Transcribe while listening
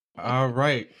All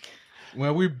right.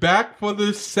 Well, we're back for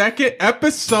the second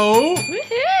episode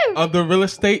of the Real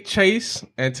Estate Chase.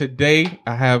 And today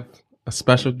I have a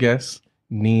special guest,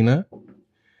 Nina.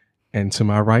 And to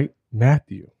my right,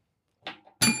 Matthew.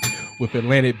 With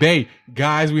Atlantic Bay.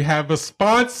 Guys, we have a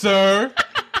sponsor.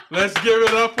 Let's give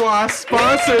it up for our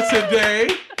sponsor today.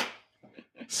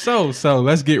 So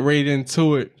let's get right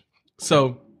into it.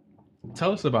 So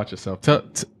tell us about yourself.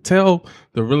 Tell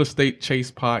the Real Estate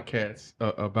Chase podcast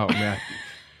about Matthew.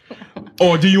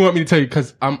 Or do you want me to tell you?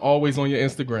 Because I'm always on your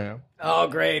Instagram. Oh,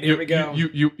 great. Here we go.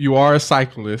 You are a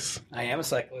cyclist. I am a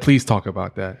cyclist. Please talk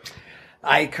about that.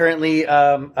 I currently,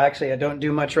 actually, I don't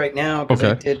do much right now because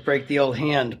I did break the old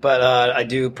hand, but I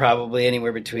do probably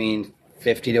anywhere between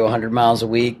 50 to 100 miles a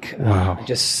week. Wow. I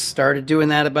just started doing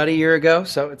that about a year ago,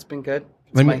 so it's been good.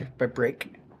 It's my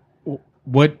break.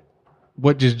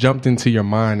 What just jumped into your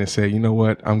mind and said, you know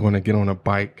what, I'm going to get on a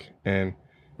bike and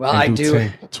do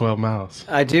 10, 12 miles.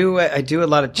 I do a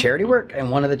lot of charity work, and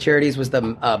one of the charities was the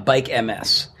Bike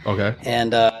MS. Okay.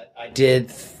 And I did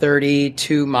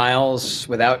 32 miles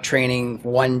without training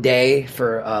one day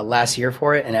for last year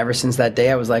for it, and ever since that day,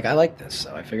 I was like, I like this,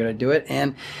 so I figured I'd do it,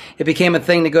 and it became a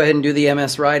thing to go ahead and do the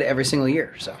MS ride every single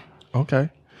year. So. Okay.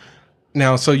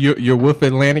 Now, so you're with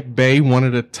Atlantic Bay, one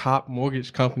of the top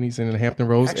mortgage companies in the Hampton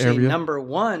Roads area. Actually, number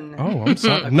one. Oh, I'm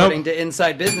sorry. According to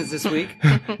Inside Business this week.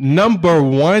 Number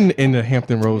one in the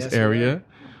Hampton Roads area.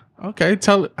 Okay,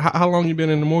 tell how long you been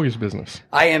in the mortgage business?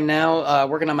 I am now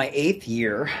working on my 8th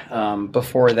year.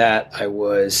 Before that, I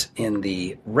was in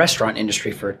the restaurant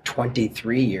industry for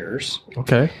 23 years.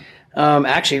 Okay.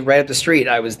 Actually, right up the street,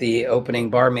 I was the opening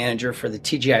bar manager for the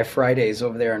TGI Fridays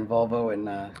over there in Volvo, and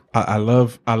I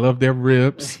love their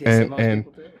ribs and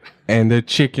their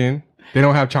chicken. They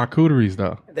don't have charcuteries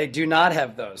though. They do not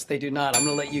have those. They do not. I'm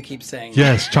going to let you keep saying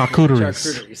yes,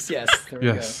 charcuteries. Charcuteries. Yes. There we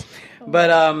go. But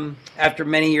after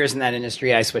many years in that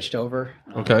industry, I switched over.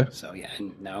 Okay. So yeah,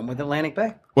 and now I'm with Atlantic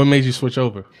Bay. What made you switch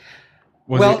over?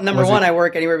 Number one, I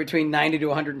work anywhere between 90 to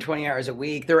 120 hours a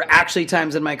week. There were actually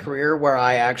times in my career where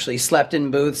I actually slept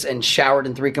in booths and showered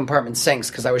in 3-compartment sinks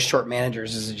because I was short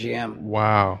managers as a GM.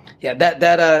 Wow. Yeah,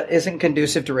 that isn't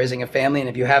conducive to raising a family. And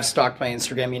if you have stalked my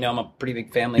Instagram, you know I'm a pretty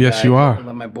big family guy. Yes, you are. I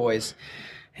love my boys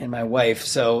and my wife.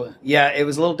 So yeah, it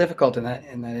was a little difficult in that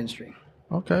industry.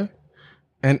 Okay.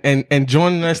 And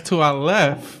joining us to our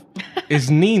left is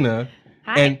Nina.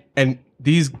 Hi. And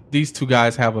these two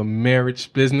guys have a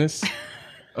marriage business.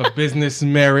 A business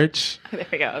marriage. There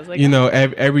we go. I was like, you know,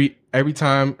 every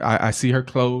time I see her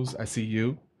clothes, I see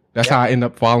you. That's how I end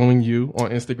up following you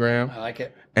on Instagram. I like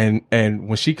it. And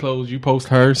when she clothes, you post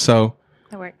her. So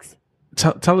that works.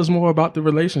 Tell us more about the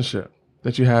relationship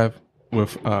that you have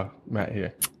with Matt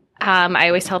here. I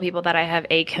always tell people that I have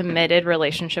a committed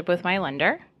relationship with my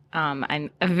lender. I'm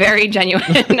very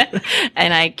genuine,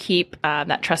 and I keep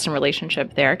that trust and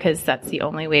relationship there because that's the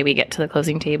only way we get to the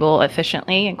closing table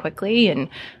efficiently and quickly and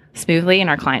smoothly, and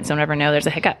our clients don't ever know there's a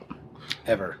hiccup.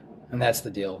 Ever. And that's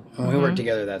the deal. When we work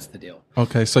together, that's the deal.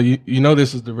 Okay, so you know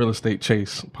this is the Real Estate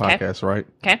Chase podcast, right?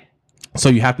 Okay. So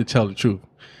you have to tell the truth.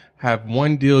 Have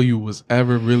one deal you was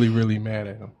ever really, really mad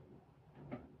at him?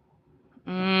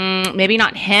 Maybe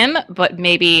not him, but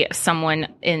maybe someone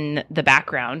in the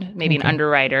background, maybe an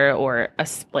underwriter or a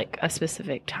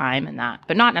specific time in that,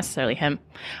 but not necessarily him.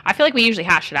 I feel like we usually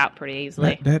hash it out pretty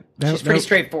easily. She's pretty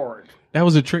straightforward. That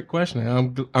was a trick question.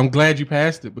 I'm glad you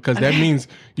passed it because that means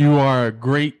you are a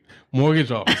great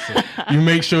mortgage officer. You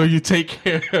make sure you take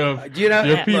care of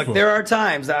your people. Look, there are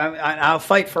times I'll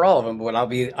fight for all of them, but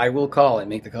I will call and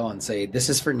make the call and say, this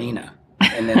is for Nina.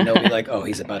 And then they'll be like, oh,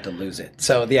 he's about to lose it.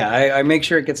 So, yeah, I make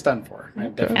sure it gets done for her. I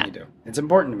definitely do. It's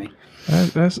important to me.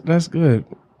 That's good.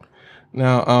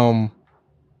 Now,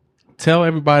 tell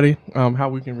everybody how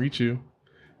we can reach you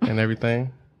and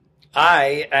everything.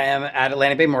 I am at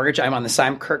Atlantic Bay Mortgage. I'm on the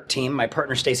Matthew Kirk team. My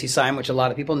partner, Stacy Syme, which a lot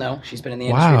of people know. She's been in the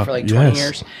industry for like 20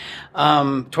 years.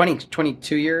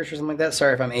 22 years or something like that.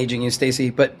 Sorry if I'm aging you, Stacy.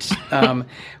 But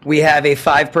we have a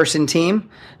 5-person team.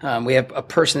 We have a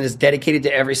person that is dedicated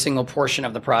to every single portion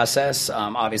of the process.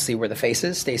 Obviously, we're the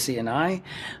faces, Stacy and I.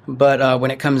 But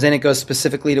when it comes in, it goes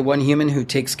specifically to one human who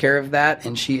takes care of that.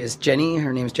 And she is Jenny.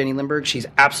 Her name is Jenny Lindberg. She's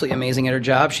absolutely amazing at her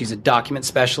job. She's a document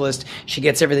specialist. She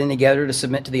gets everything together to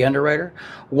submit to the underwriter.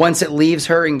 Once it leaves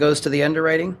her and goes to the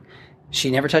underwriting,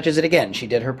 she never touches it again. She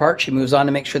did her part. She moves on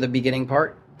to make sure the beginning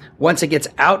part. Once it gets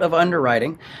out of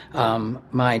underwriting,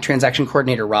 my transaction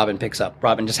coordinator, Robin, picks up.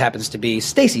 Robin just happens to be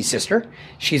Stacy's sister.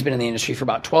 She's been in the industry for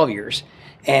about 12 years.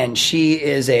 And she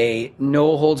is a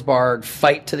no-holds-barred,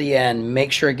 fight to the end,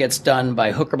 make sure it gets done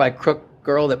by hook or by crook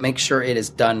girl that makes sure it is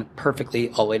done perfectly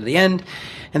all the way to the end.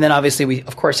 And then obviously we,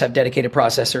 of course, have dedicated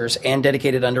processors and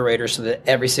dedicated underwriters so that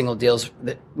every single deal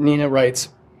that Nina writes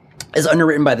is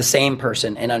underwritten by the same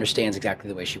person and understands exactly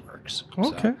the way she works.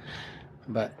 Okay. So,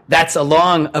 but that's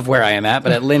along of where I am at,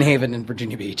 but at Lynn Haven in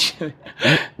Virginia Beach.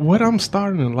 What I'm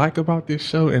starting to like about this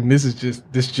show, and this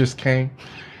just came,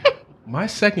 my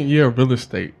second year of real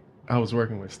estate, I was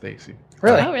working with Stacy.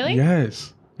 Really? Oh, really?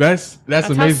 Yes. That's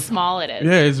amazing. How small it is.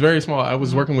 Yeah, it's very small. I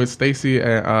was working with Stacy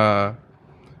and I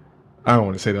don't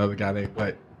want to say the other guy's name,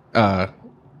 but I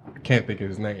can't think of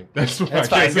his name. That's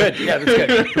fine. Good. Yeah,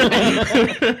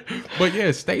 that's good. But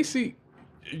yeah, Stacy,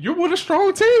 you're with a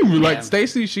strong team. Like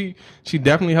Stacy, she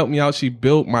definitely helped me out. She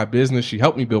built my business. She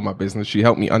helped me build my business. She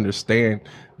helped me understand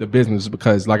the business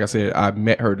because, like I said, I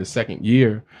met her the second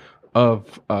year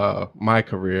of my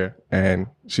career, and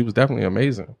she was definitely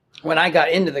amazing. When I got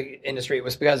into the industry, it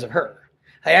was because of her.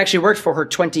 I actually worked for her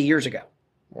 20 years ago.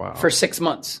 Wow. For 6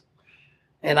 months.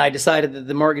 And I decided that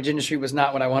the mortgage industry was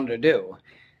not what I wanted to do.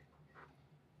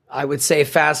 I would say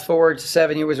fast forward to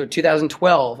 7 years, or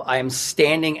 2012, I am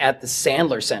standing at the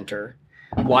Sandler Center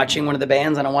watching one of the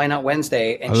bands on a Why Not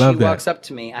Wednesday, and she walks up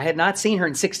to me. I had not seen her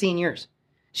in 16 years.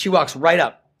 She walks right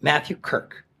up, Matthew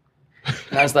Kirk.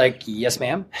 And I was like, yes,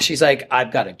 ma'am. She's like,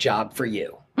 I've got a job for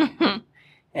you.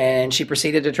 And she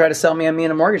proceeded to try to sell me on being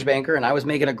a mortgage banker, and I was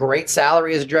making a great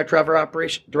salary as a director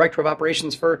of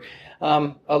operations for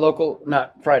a local,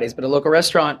 not Fridays, but a local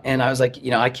restaurant. And I was like,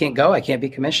 I can't go. I can't be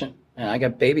commissioned. And I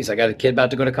got babies. I got a kid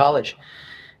about to go to college.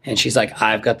 And she's like,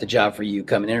 I've got the job for you.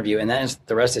 Come and interview. And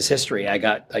the rest is history.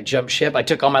 I jumped ship. I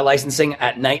took all my licensing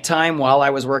at nighttime while I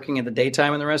was working at the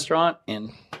daytime in the restaurant.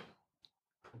 And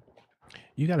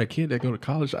you got a kid that go to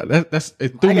college.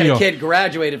 It threw me off. A kid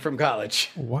graduated from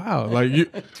college. Wow, like you,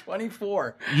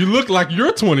 24. You look like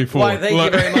you're 24. Why? Thank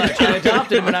you very much. I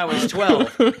adopted him when I was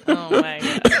 12. Oh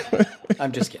my god.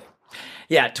 I'm just kidding.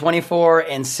 Yeah, 24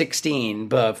 and 16.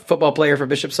 Football player for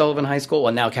Bishop Sullivan High School,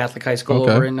 well, now Catholic High School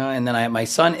over in, and then my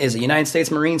son is a United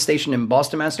States Marine stationed in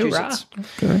Boston, Massachusetts.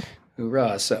 Hoorah. Okay.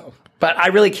 Hoorah. So, but I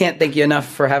really can't thank you enough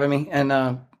for having me, and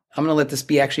I'm going to let this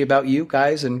be actually about you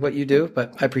guys and what you do,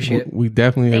 but I appreciate it. We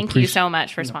definitely Thank you so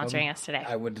much for sponsoring us today.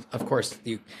 I would, of course,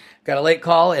 you got a late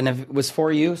call, and if it was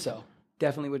for you, so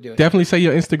definitely would do it. Definitely say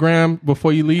your Instagram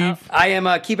before you leave. I am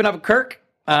keeping up with Kirk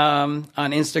on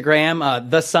Instagram,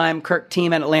 the Sime Kirk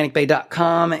team at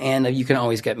AtlanticBay.com, and you can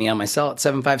always get me on my cell at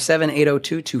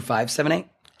 757-802-2578.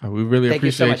 We really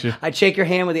appreciate you. I'd shake your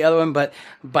hand with the other one, but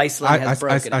Biceland has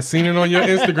broken. I seen it on your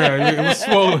Instagram. It was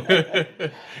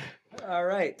swollen. All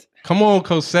right. Come on,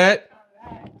 Cosette.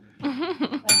 Bye,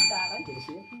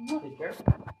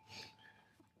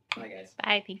 guys.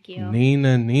 Bye, thank you.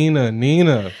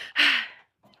 Nina.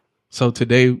 So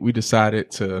today we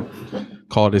decided to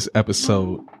call this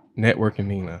episode Networking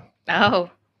Nina. Oh,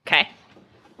 okay.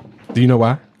 Do you know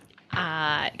why?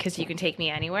 Because you can take me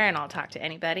anywhere and I'll talk to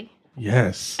anybody.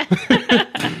 Yes.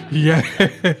 Yes.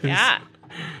 Yeah.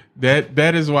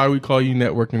 That is why we call you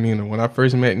Networking Nina. When I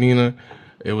first met Nina,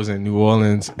 it was in New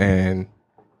Orleans, and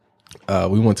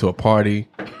we went to a party,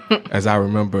 as I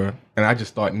remember, and I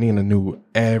just thought Nina knew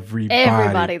everybody.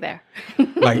 Everybody there.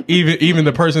 Like even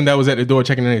the person that was at the door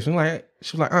checking the name. She was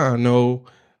like, no,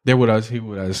 they're with us. He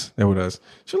with us. They're with us.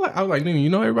 I was like, Nina,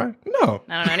 you know everybody? No,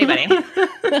 I don't know anybody.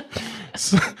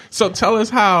 So tell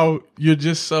us how you're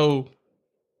just so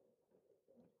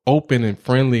open and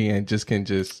friendly and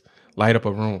can light up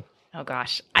a room. Oh,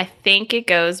 gosh. I think it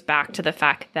goes back to the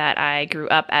fact that I grew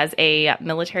up as a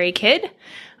military kid.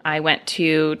 I went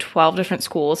to 12 different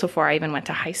schools before I even went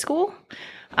to high school.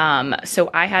 So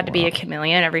I had to be a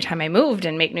chameleon every time I moved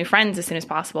and make new friends as soon as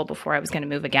possible before I was going to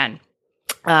move again.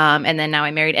 And then now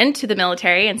I married into the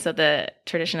military, and so the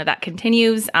tradition of that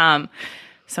continues. So I'm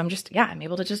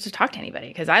able to just talk to anybody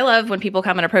because I love when people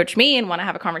come and approach me and want to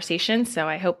have a conversation. So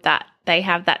I hope that they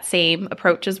have that same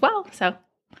approach as well.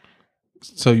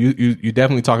 So you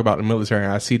definitely talk about the military,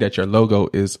 and I see that your logo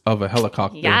is of a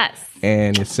helicopter. Yes.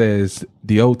 And it says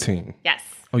the O team. Yes.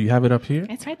 Oh, you have it up here?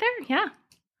 It's right there. Yeah.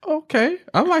 Okay.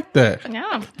 I like that.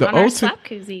 Yeah. The on O our team. slap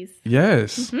koozies.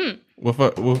 Yes.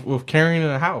 Mm-hmm. With carrying in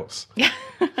a house. Yeah.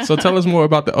 So tell us more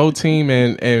about the O team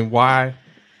and why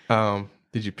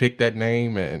did you pick that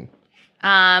name? And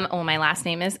my last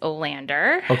name is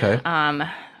Olander. Okay.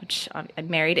 Which I'm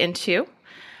married into.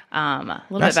 That's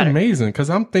bit better. amazing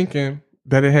because I'm thinking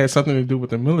that it had something to do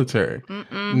with the military.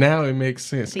 Now it makes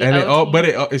sense,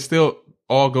 it still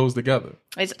all goes together.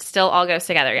 It still all goes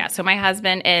together, yeah. So my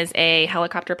husband is a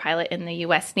helicopter pilot in the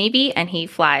U.S. Navy, and he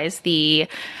flies the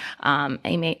oh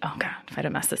God, if I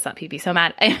don't mess this up, he'd be so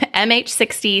mad.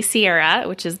 MH-60 Sierra,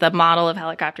 which is the model of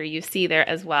helicopter you see there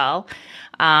as well.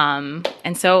 And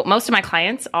so most of my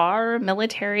clients are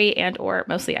military and or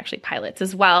mostly actually pilots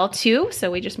as well too.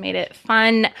 So we just made it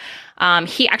fun.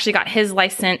 He actually got his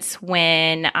license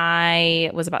when I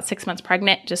was about 6 months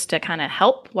pregnant, just to kind of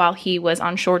help while he was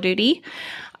on shore duty.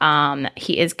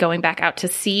 He is going back out to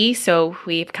sea, so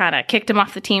we've kind of kicked him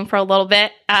off the team for a little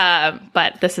bit.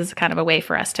 But this is kind of a way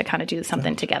for us to kind of do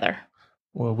something together.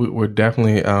 Well, we're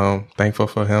definitely thankful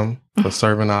for him for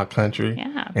serving our country,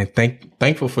 and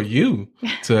thankful for you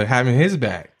to having his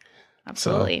back.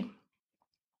 Absolutely.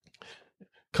 So,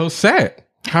 Cosette,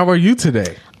 how are you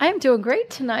today? I'm doing great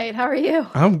tonight. How are you?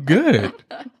 I'm good.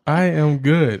 I am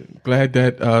good. Glad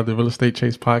that the Real Estate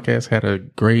Chase podcast had a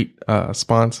great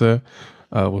sponsor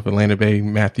with Atlanta Bay,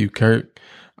 Matthew Kirk.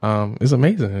 It's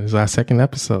amazing. It's our second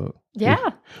episode.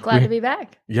 Yeah. Glad to be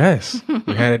back. Yes.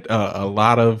 We had a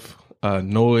lot of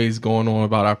noise going on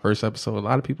about our first episode. A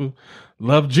lot of people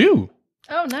loved you.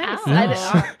 Oh, nice.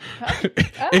 Yes.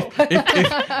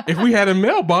 If we had a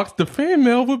mailbox, the fan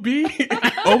mail would be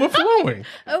overflowing.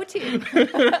 OT.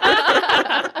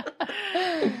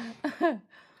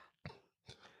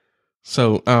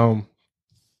 So,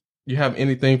 you have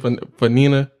anything for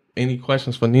Nina? Any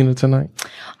questions for Nina tonight?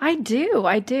 I do.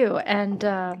 And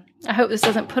I hope this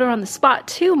doesn't put her on the spot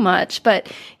too much, but,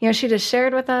 she just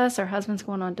shared with us her husband's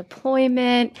going on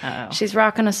deployment. Uh-oh. She's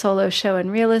rocking a solo show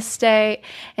in real estate.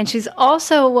 And she's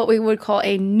also what we would call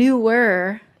a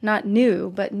newer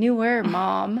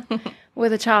mom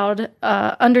with a child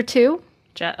under 2.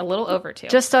 A little over 2.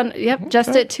 Just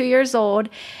at 2 years old.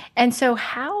 And so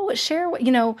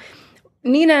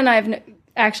Nina and I have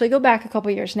actually go back a couple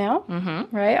years now,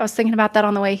 right? I was thinking about that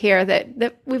on the way here,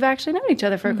 that we've actually known each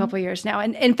other for a couple years now.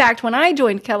 And in fact, when I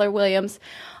joined Keller Williams,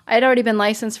 I'd already been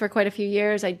licensed for quite a few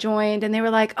years. I joined and they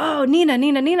were like, oh, Nina.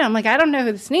 I'm like, I don't know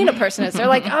who this Nina person is. They're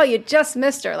like, oh, you just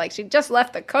missed her. Like she just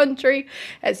left the country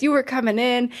as you were coming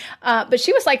in. But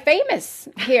she was like famous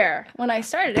here when I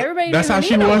started. Everybody That's knew how who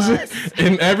she Nina was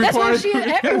in every That's part. where she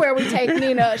is everywhere we take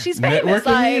Nina. She's famous.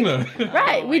 Like, Nina.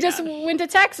 Right. We just went to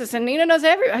Texas and Nina knows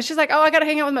everywhere. She's like, oh, I got to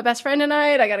hang out with my best friend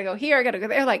tonight. I got to go here. I got to go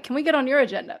there. Like, can we get on your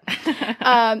agenda?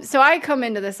 So I come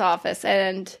into this office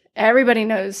and everybody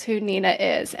knows who Nina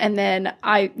is. And then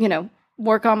I,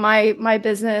 work on my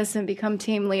business and become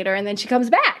team leader. And then she comes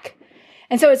back.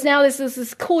 And so it's now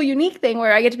this cool, unique thing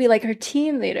where I get to be like her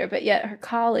team leader, but yet her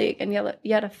colleague and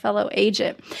yet a fellow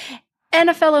agent and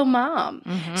a fellow mom.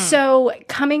 Mm-hmm. So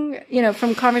coming,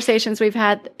 from conversations we've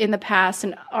had in the past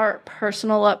and our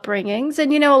personal upbringings,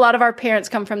 and, a lot of our parents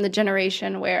come from the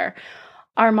generation where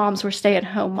our moms were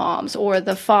stay-at-home moms, or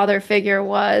the father figure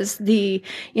was the,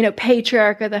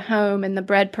 patriarch of the home and the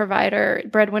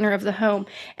breadwinner of the home.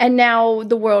 And now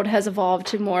the world has evolved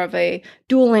to more of a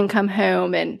dual income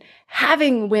home and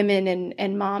having women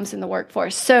and moms in the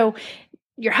workforce. So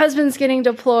your husband's getting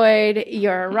deployed,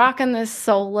 you're rocking this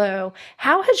solo.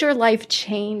 How has your life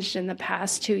changed in the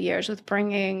past 2 years with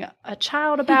bringing a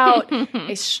child about,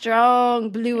 a strong,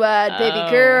 blue-eyed baby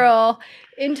girl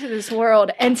into this world,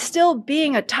 and still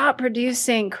being a top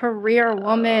producing career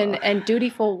woman and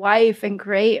dutiful wife and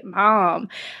great mom?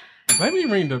 Let me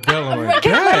ring the bell on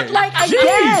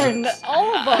again,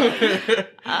 all of them.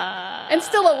 And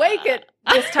still awake at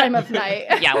this time of night.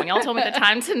 Yeah, when y'all told me the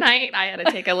time tonight, I had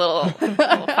to take a little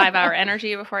 5-hour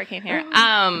energy before I came here.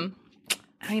 I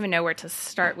don't even know where to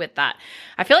start with that.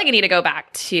 I feel like I need to go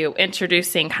back to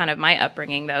introducing kind of my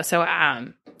upbringing, though. So I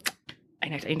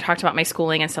talked about my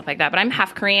schooling and stuff like that, but I'm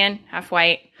half Korean, half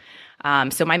white.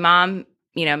 So my mom,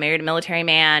 married a military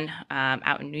man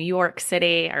out in New York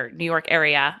City or New York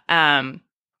area.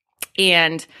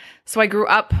 And so I grew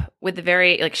up with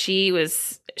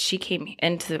she came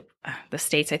into the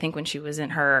States, I think, when she was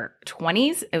in her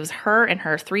 20s. It was her and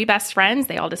her 3 best friends.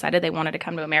 They all decided they wanted to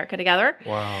come to America together.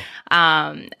 Wow.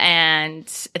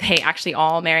 And they actually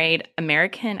all married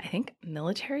American, I think,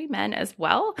 military men as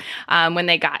well when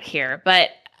they got here. But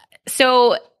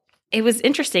so it was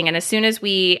interesting. And as soon as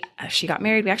she got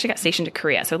married, we actually got stationed to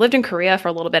Korea. So I lived in Korea for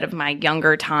a little bit of my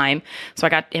younger time. So I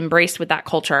got embraced with that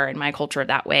culture and my culture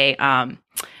that way.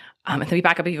 And then we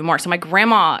back up even more. So my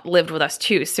grandma lived with us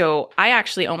too. So I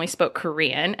actually only spoke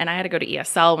Korean, and I had to go to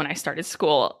ESL when I started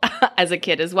school as a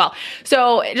kid as well.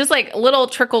 So just like little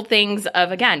trickle things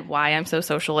of, again, why I'm so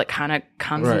social. It kind of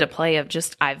comes into play of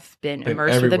just I've been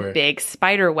immersed with a big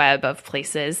spider web of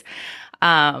places.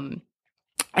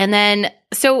 And then,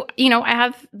 so, I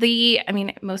have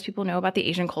most people know about the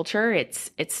Asian culture.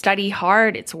 It's study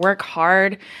hard. It's work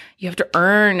hard. You have to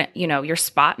earn, your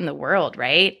spot in the world.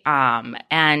 Right.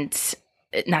 And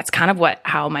that's kind of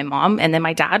how my mom, and then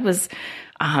my dad was,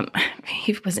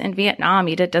 he was in Vietnam.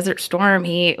 He did Desert Storm.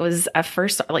 He was a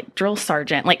first drill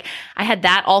sergeant. I had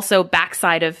that also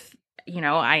backside of,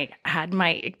 I had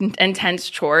my intense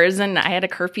chores, and I had a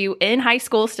curfew in high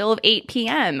school still of 8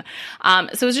 p.m. So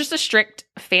it was just a strict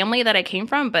family that I came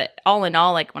from. But all in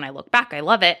all, when I look back, I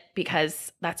love it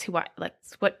because that's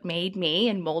what made me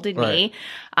and molded me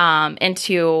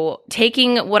into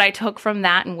taking what I took from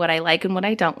that and what I like and what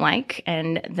I don't like,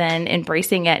 and then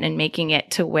embracing it and making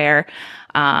it to where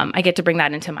I get to bring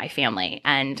that into my family.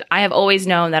 And I have always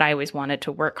known that I always wanted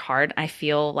to work hard. I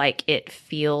feel like it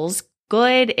feels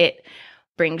good. It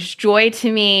brings joy to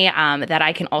me that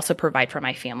I can also provide for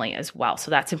my family as well.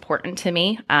 So that's important to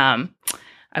me. I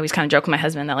always kind of joke with my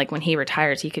husband that when he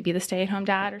retires, he could be the stay-at-home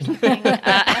dad or something.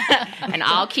 And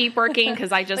I'll keep working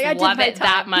because I just love it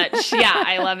that much. Yeah,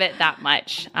 I love it that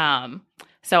much.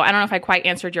 So I don't know if I quite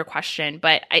answered your question,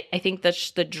 but I think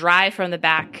the drive from the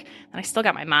back, and I still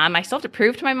got my mom. I still have to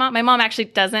prove to my mom. My mom actually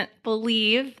doesn't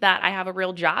believe that I have a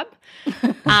real job.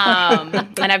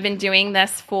 And I've been doing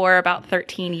this for about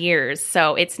 13 years.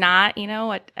 So it's not,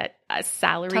 a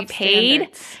salary paid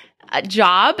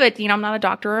job, but, I'm not a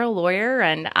doctor or a lawyer.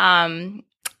 And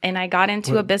I got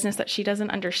into a business that she doesn't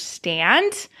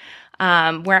understand.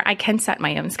 Where I can set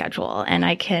my own schedule and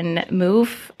I can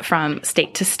move from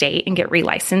state to state and get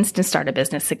relicensed and start a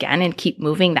business again and keep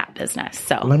moving that business.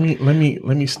 So let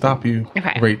me stop you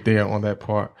right there on that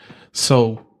part.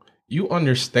 So you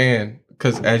understand,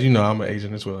 because as you know, I'm an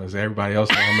Asian as well as everybody else.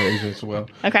 I'm an Asian as well.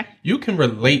 Okay. You can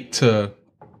relate to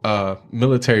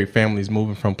military families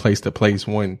moving from place to place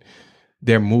when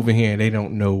they're moving here and they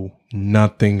don't know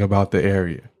nothing about the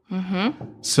area. Mm-hmm.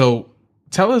 So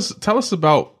tell us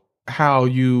about how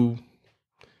you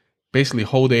basically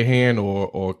hold their hand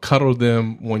or cuddle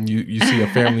them when you see a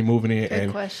family moving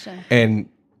in. Question. And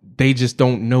they just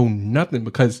don't know nothing,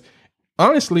 because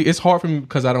honestly, it's hard for me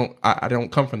because I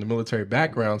don't come from the military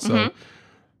background. So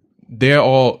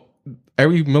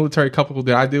every military couple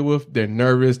that I deal with, they're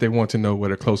nervous. They want to know where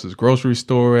the closest grocery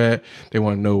store at. They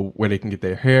want to know where they can get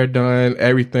their hair done,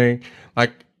 everything.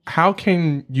 How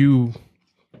can you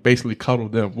basically cuddle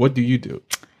them? What do you do?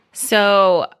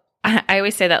 So I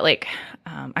always say that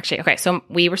so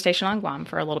we were stationed on Guam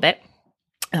for a little bit,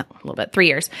 3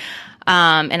 years.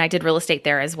 And I did real estate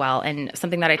there as well. And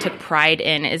something that I took pride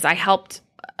in is I helped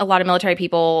a lot of military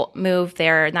people move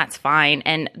there, and that's fine.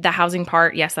 And the housing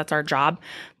part, yes, that's our job.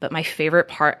 But my favorite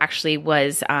part actually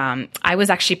was I was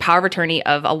actually power of attorney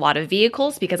of a lot of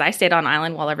vehicles because I stayed on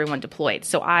island while everyone deployed.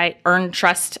 So I earned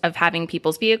trust of having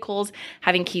people's vehicles,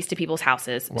 having keys to people's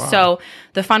houses. Wow. So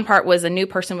the fun part was a new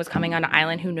person was coming on an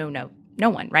island who knew no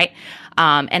one, right?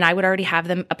 And I would already have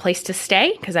them a place to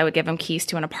stay because I would give them keys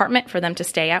to an apartment for them to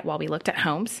stay at while we looked at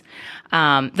homes.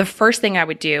 The first thing I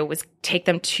would do was take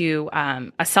them to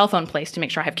a cell phone place to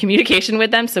make sure I have communication with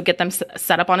them. So get them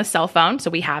set up on a cell phone. So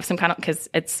we have some kind of, because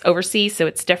it's overseas, so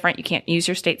it's different. You can't use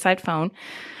your stateside phone.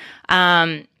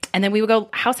 And then we would go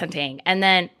house hunting. And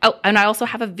then, and I also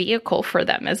have a vehicle for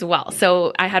them as well.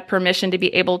 So I had permission to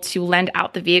be able to lend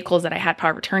out the vehicles that I had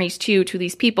power of attorneys to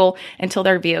these people until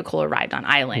their vehicle arrived on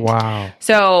island. Wow.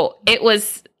 So it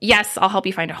was, yes, I'll help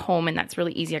you find a home. And that's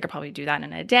really easy. I could probably do that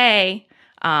in a day.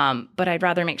 But I'd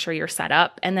rather make sure you're set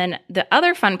up. And then the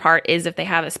other fun part is if they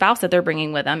have a spouse that they're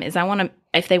bringing with them is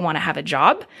if they want to have a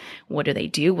job, what do they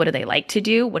do? What do they like to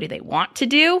do? What do they want to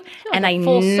do? And I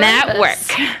network.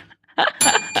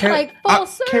 Full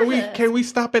service. Can we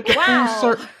stop at the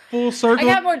full circle?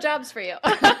 I got more jobs for you.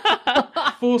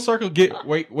 Full circle.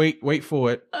 Wait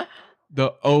for it.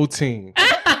 The O team.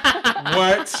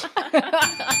 What?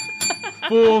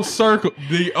 Full circle.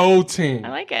 The O team. I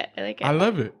like it. I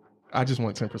love it. I just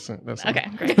want 10%. That's okay.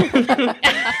 Great.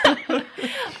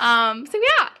 So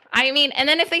yeah, I mean, and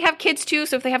then if they have kids too,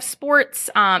 so if they have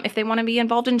sports, if they want to be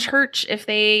involved in church, if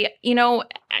they,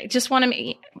 I just want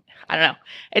to, I don't know.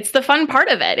 It's the fun part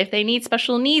of it. If they need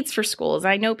special needs for schools,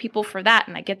 I know people for that,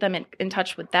 and I get them in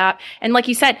touch with that. And like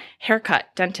you said, haircut,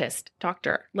 dentist,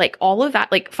 doctor, all of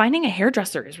that, finding a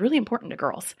hairdresser is really important to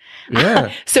girls.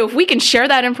 Yeah. So if we can share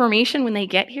that information when they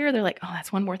get here, they're like, oh,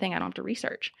 that's one more thing I don't have to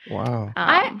research. Wow.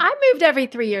 I moved every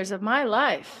 3 years of my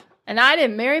life. And I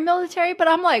didn't marry military, but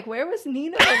I'm like, where was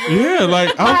Nina? Yeah,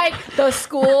 like the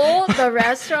school, the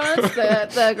restaurants,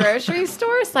 the grocery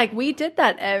stores. We did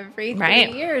that every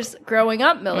 3 years growing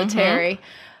up military. Mm-hmm.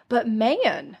 But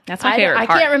man, that's my favorite part.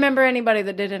 I can't remember anybody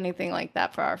that did anything like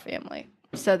that for our family.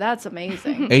 So that's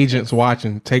amazing. Agents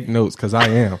watching, take notes because I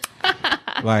am.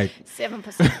 Like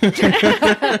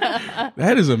 7%.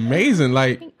 That is amazing.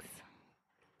 Like Thanks.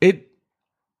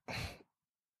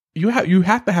 You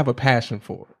have to have a passion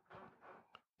for it.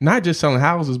 Not just selling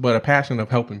houses, but a passion of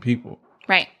helping people.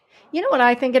 Right. You know what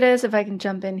I think it is, if I can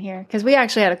jump in here, because we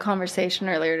actually had a conversation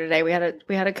earlier today. We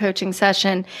had a coaching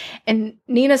session, and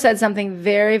Nina said something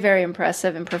very, very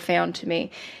impressive and profound to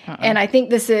me. And I think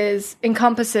this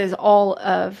encompasses all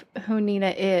of who Nina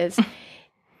is.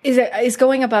 Is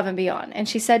going above and beyond. And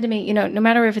she said to me, you know, no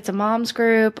matter if it's a mom's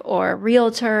group or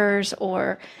realtors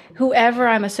or whoever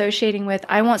I'm associating with,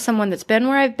 I want someone that's been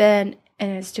where I've been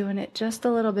and is doing it just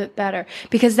a little bit better,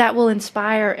 because that will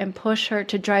inspire and push her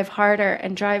to drive harder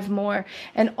and drive more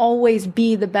and always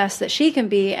be the best that she can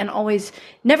be, and always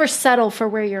never settle for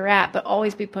where you're at, but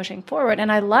always be pushing forward.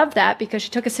 And I love that, because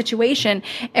she took a situation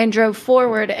and drove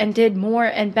forward and did more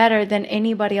and better than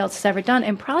anybody else has ever done,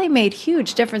 and probably made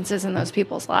huge differences in those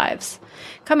people's lives.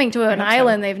 Coming to an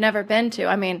island they've never been to.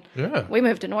 I mean, we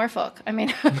moved to Norfolk. I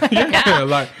mean,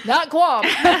 not Guam.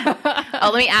 Oh,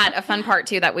 let me add a fun part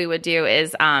too that we would do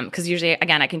is, because usually,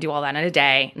 again, I can do all that in a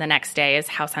day. And the next day is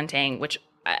house hunting, which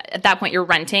at that point you're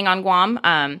renting on Guam,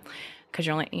 because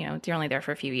you're only there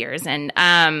for a few years. And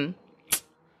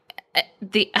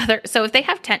so if they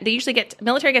have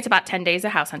military gets about 10 days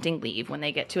of house hunting leave when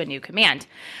they get to a new command.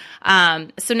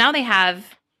 So now they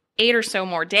have 8 or so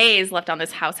more days left on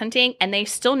this house hunting, and they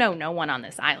still know no one on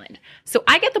this island. So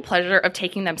I get the pleasure of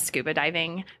taking them scuba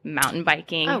diving, mountain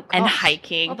biking, and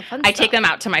hiking. I take them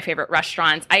out to my favorite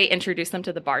restaurants. I introduce them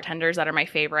to the bartenders that are my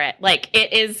favorite. Like,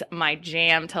 it is my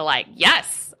jam to, like,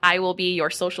 yes, I will be your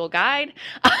social guide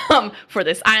for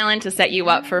this island to set you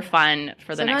up for fun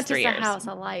for the next 3 years. Not just a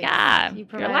house, a life. Yeah,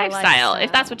 your lifestyle,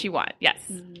 if that's what you want. Yes.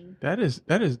 That is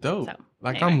dope. So,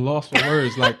 like, anyway. I'm lost for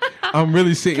words. Like, I'm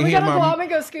really sitting here. Can we go to Guam and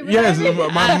go scuba diving?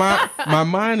 Yes, my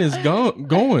mind is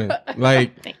going.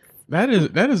 Like, that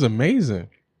is amazing.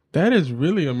 That is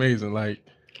really amazing. Like,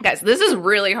 guys, this is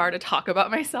really hard to talk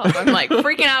about myself. I'm like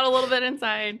freaking out a little bit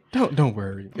inside. Don't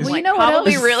worry. It's well, like, you know,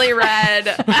 probably really red.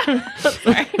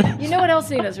 Sorry. You know what else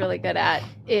Nina's really good at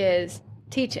is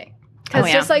teaching.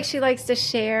 Because just like she likes to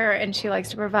share and she likes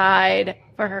to provide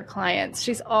for her clients,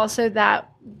 she's also that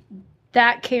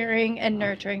caring and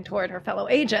nurturing toward her fellow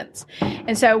agents.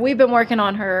 And so we've been working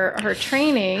on her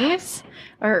trainings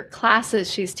or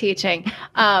classes she's teaching.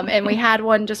 And we had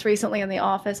one just recently in the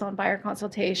office on buyer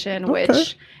consultation,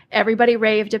 which everybody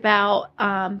raved about.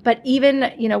 But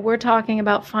even, we're talking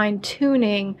about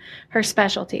fine-tuning her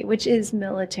specialty, which is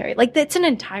military. Like, that's an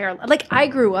entire, like, I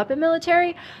grew up in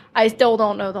military. I still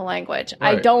don't know the language.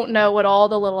 Right. I don't know what all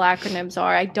the little acronyms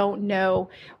are. I don't know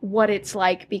what it's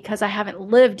like because I haven't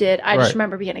lived it. I just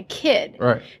remember being a kid.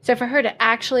 Right. So for her to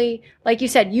actually, like you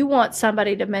said, you want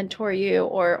somebody to mentor you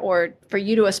or for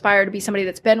you to aspire to be somebody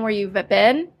that's been where you've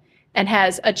been and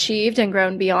has achieved and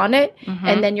grown beyond it. Mm-hmm.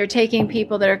 And then you're taking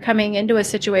people that are coming into a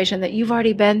situation that you've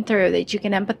already been through, that you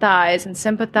can empathize and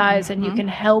sympathize and you can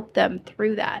help them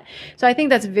through that. So I think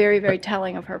that's very, very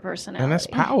telling of her personality. And that's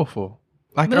powerful.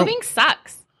 Like, moving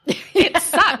sucks. It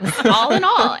sucks, all in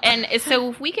all. And so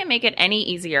if we can make it any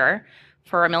easier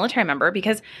for a military member,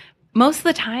 because most of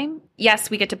the time, yes,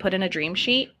 we get to put in a dream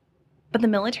sheet, but the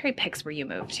military picks where you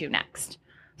move to next.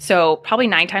 So probably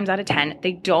 9 times out of 10,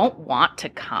 they don't want to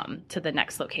come to the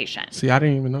next location. See, I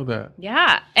didn't even know that.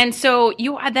 Yeah. And so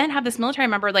you then have this military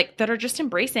member that are just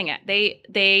embracing it.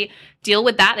 They deal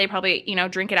with that. They probably,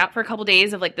 drink it out for a couple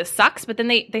days of like, this sucks. But then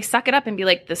they suck it up and be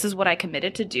like, this is what I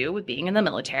committed to do with being in the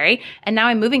military. And now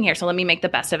I'm moving here. So let me make the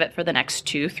best of it for the next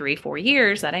 2, 3, 4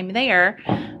 years that I'm there.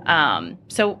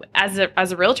 So as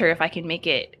a realtor, if I can make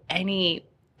it any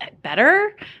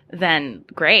better, then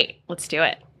great. Let's do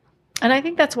it. And I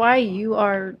think that's why you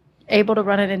are able to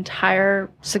run an entire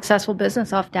successful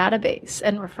business off database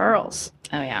and referrals.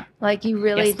 Oh yeah. Like you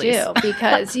really do.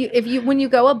 Because when you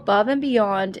go above and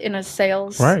beyond in a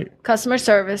sales, customer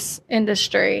service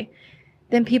industry,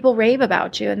 then people rave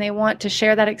about you and they want to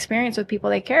share that experience with people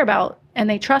they care about and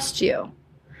they trust you,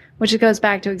 which goes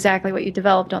back to exactly what you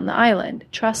developed on the island.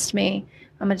 Trust me,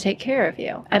 I'm going to take care of you.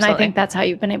 And Absolutely. I think that's how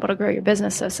you've been able to grow your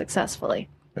business so successfully.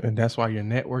 And that's why you're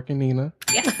networking, Nina.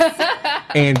 Yes.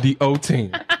 And the O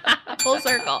team. Full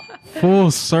circle. Full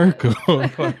circle.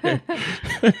 I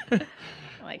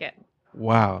like it.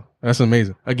 Wow. That's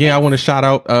amazing. Again, I want to shout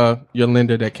out your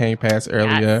lender that came past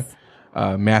earlier,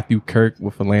 Matthew Kirk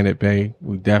with Atlantic Bay.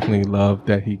 We definitely love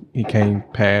that he came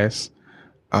past.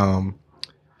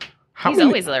 He's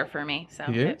always there for me. So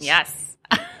yes.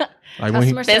 Like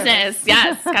customer service. Business,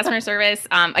 yes, customer service.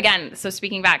 Again, so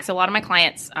speaking back, so a lot of my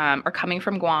clients are coming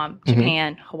from Guam,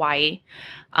 Japan, Hawaii,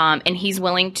 and he's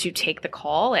willing to take the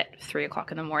call at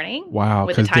 3:00 in the morning. Wow,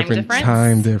 with the time difference.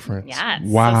 Time difference. Yes.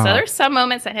 Wow. So there's some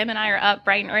moments that him and I are up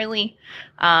bright and early,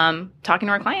 talking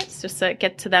to our clients just to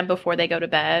get to them before they go to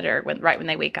bed or right when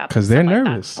they wake up. Because they're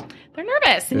nervous. They're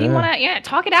nervous, and you want to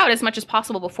talk it out as much as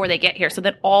possible before they get here, so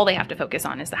that all they have to focus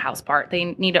on is the house part. They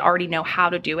need to already know how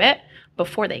to do it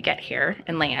before they get here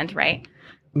and land, right?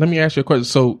 Let me ask you a question.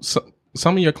 So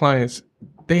some of your clients,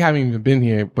 they haven't even been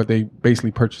here, but they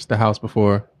basically purchased the house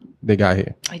before they got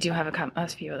here. I do have a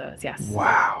few of those, yes.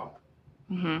 Wow.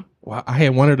 Mm-hmm. Well, I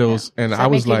had one of those, and I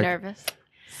was like, nervous.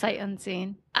 Sight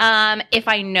unseen. If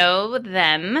I know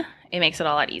them, it makes it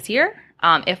a lot easier.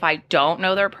 If I don't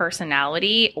know their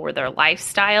personality or their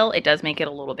lifestyle, it does make it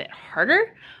a little bit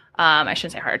harder. I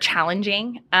shouldn't say harder,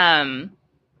 challenging. But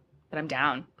I'm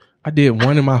down. I did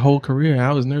one in my whole career. And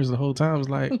I was nervous the whole time. I was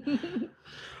like,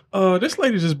 this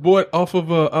lady just bought off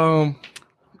of a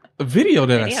video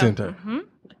that I sent her. Mm-hmm.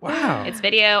 Wow. It's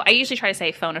video. I usually try to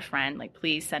say phone a friend, like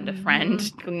please send a friend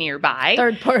nearby.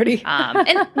 Third party.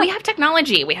 And we have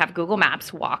technology. We have Google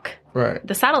Maps, walk. Right.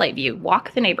 The satellite view,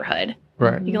 walk the neighborhood.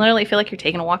 Right. You can literally feel like you're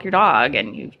taking a walk your dog,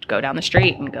 and you go down the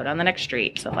street and go down the next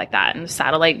street, stuff like that. And the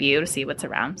satellite view to see what's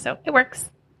around. So it works.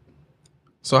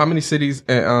 So how many cities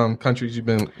and countries you've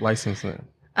been licensed in?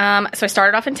 So I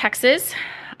started off in Texas.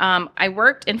 I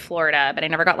worked in Florida, but I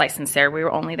never got licensed there. We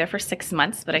were only there for 6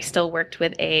 months, but I still worked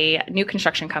with a new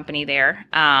construction company there.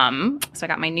 So I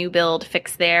got my new build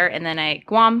fixed there, and then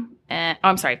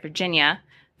Virginia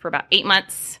for about 8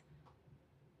 months,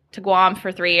 to Guam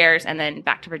for 3 years, and then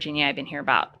back to Virginia. I've been here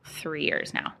about 3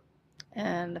 years now.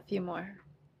 And a few more.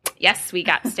 Yes, we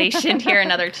got stationed here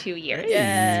another 2 years.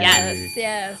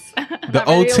 Yes. The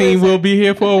O team will be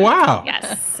here for a while.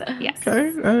 Yes.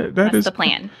 Okay, That's the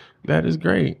plan. That is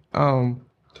great.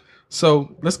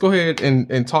 So let's go ahead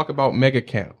and talk about Mega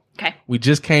Camp. Okay. We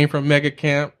just came from Mega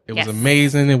Camp. It was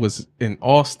amazing. It was in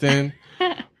Austin.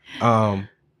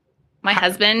 My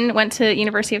husband went to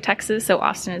University of Texas, so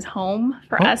Austin is home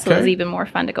for us. So it was even more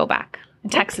fun to go back.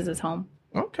 And Texas is home.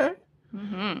 Okay.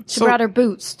 Mm-hmm. She brought her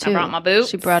boots, too. I brought my boots.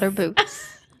 She brought her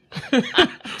boots.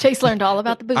 Chase learned all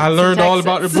about the boots. I learned all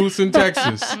about the boots in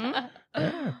Texas.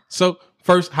 Yeah. So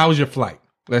first, how was your flight?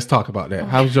 Let's talk about that.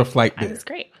 How was your flight there? It was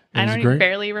great.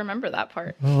 Barely remember that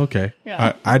part. Oh, okay.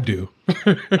 Yeah. I do.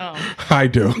 I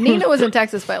do. Nina was in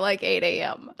Texas by like 8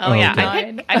 a.m. Oh, yeah.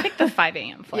 Okay. I picked the 5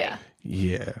 a.m. flight.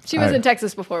 Yeah. She was in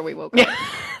Texas before we woke up.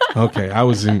 Okay.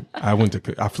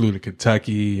 I flew to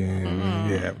Kentucky,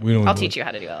 and we don't. I'll teach you how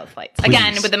to do all the flights. Please.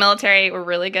 Again, with the military, we're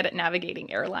really good at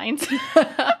navigating airlines.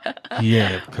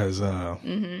 Yeah, because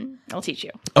I'll teach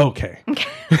you. Okay.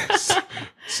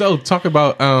 So talk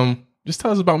about just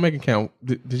tell us about Mega Camp.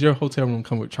 Did your hotel room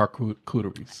come with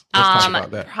charcuteries? Let's talk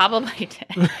about that. Probably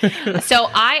did. So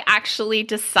I actually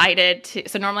decided to.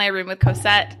 So normally I room with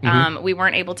Cosette. We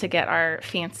weren't able to get our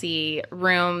fancy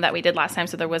room that we did last time,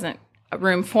 so there wasn't a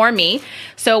room for me.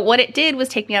 So what it did was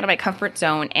take me out of my comfort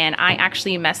zone, and I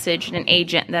actually messaged an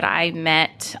agent that I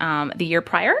met the year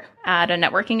prior at a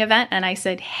networking event, and I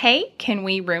said, "Hey, can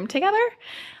we room together?"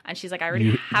 And she's like, I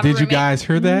already have a roommate. Did you guys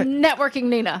hear that? Networking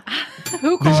Nina.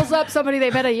 Who calls up somebody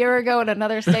they met a year ago in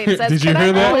another state and says, Did you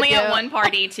hear that? Only at one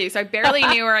party, too. So I barely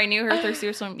knew her. I knew her through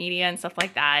social media and stuff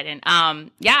like that. And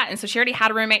and so she already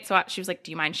had a roommate. So she was like, do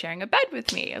you mind sharing a bed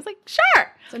with me? I was like,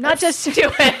 sure. So not just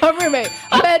do it. A roommate,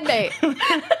 a bedmate.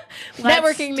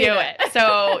 Networking do it.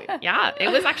 So yeah, it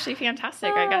was actually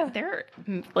fantastic. I got they're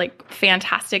like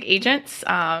fantastic agents.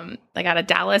 I got a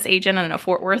Dallas agent and a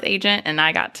Fort Worth agent, and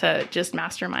I got to just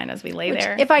mastermind as we lay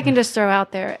there. If I can just throw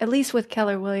out there, at least with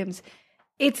Keller Williams,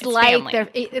 it's like family. they're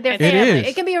family. It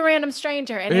It can be a random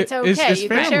stranger, and it's okay. It's you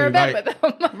family. can share a bed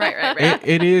with them. Right.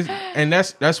 It is, and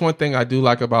that's one thing I do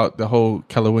like about the whole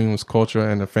Keller Williams culture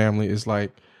and the family is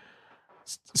like,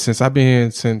 since I've been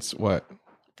here since what?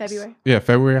 February. Yeah,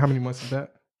 February. How many months is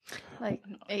that? Like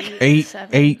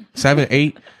 7,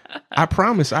 8. I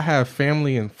promise I have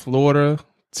family in Florida,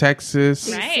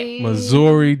 Texas, Right.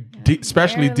 Missouri,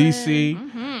 especially Maryland.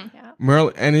 DC,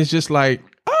 Maryland, and it's just like,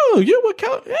 oh, you're with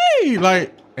Keller, hey,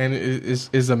 like, and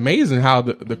it's amazing how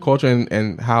the culture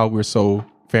and how we're so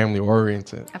family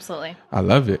oriented. Absolutely. I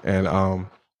love it, and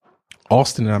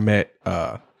Austin, I met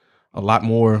a lot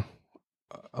more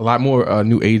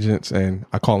new agents, and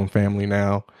I call them family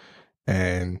now,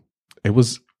 and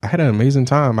I had an amazing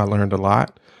time. I learned a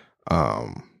lot.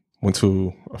 Went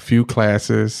to a few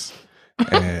classes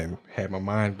and had my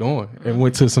mind going, and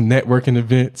went to some networking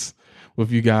events with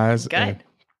you guys. Good.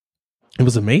 It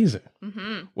was amazing.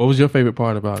 Mm-hmm. What was your favorite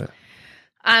part about it?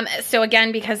 So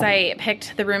again, because I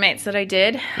picked the roommates that I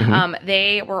did,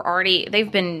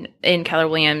 they've been in Keller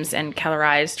Williams and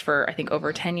Kellerized for, I think,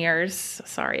 over 10 years.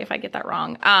 Sorry if I get that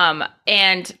wrong.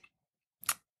 And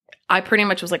I pretty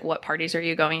much was like, what parties are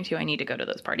you going to? I need to go to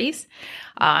those parties.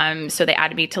 So they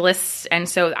added me to lists. And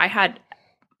so I had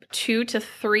 2 to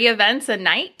 3 events a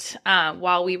night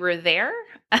while we were there.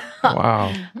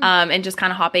 Wow. And just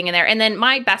kind of hopping in there. And then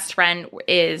my best friend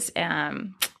is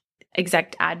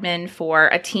exec admin for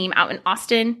a team out in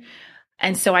Austin.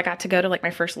 And so I got to go to like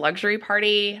my first luxury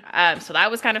party. So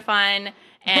that was kind of fun.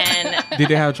 And did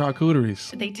they have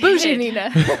charcuteries? They did. Bougie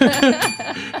Nina.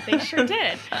 They sure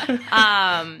did.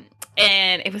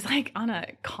 And it was like on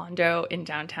a condo in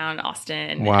downtown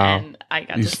Austin. Wow. And I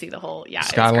got to see the whole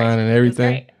skyline and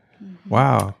everything.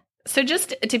 Wow. So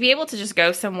just to be able to just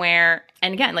go somewhere,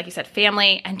 and again, like you said,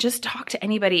 family, and just talk to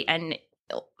anybody and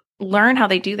learn how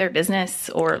they do their business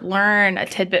or learn a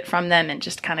tidbit from them and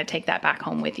just kind of take that back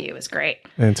home with you is great.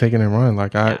 And taking it and run.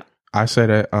 Like I sat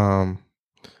at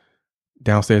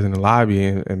downstairs in the lobby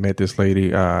and met this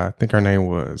lady. I think her name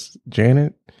was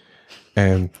Janet.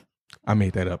 And I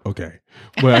made that up. Okay.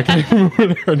 But I can't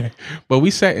remember her name. But we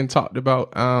sat and talked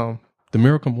about the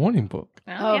Miracle Morning book.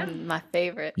 Oh, yeah. My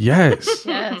favorite. Yes.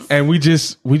 Yes. And we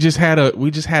just had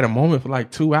a moment for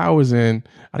like 2 hours, and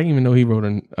I didn't even know he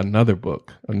wrote another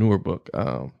book, a newer book,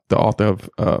 the author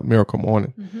of Miracle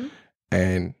Morning. Mm-hmm.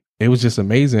 And it was just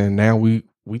amazing. Now we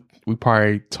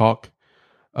probably talk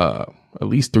at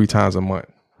least 3 times a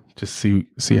month, just see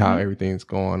how everything's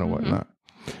going or whatnot.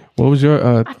 What was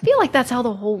your I feel like that's how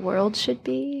the whole world should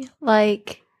be.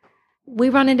 Like, we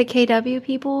run into KW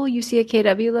people, you see a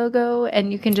KW logo,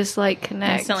 and you can just like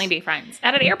connect. Instantly be friends.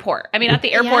 At an airport. I mean, at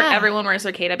the airport, everyone wears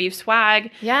their KW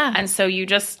swag. Yeah. And so you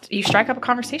strike up a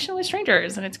conversation with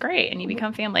strangers, and it's great, and you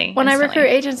become family. When instantly. I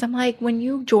recruit agents, I'm like, when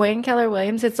you join Keller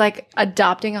Williams, it's like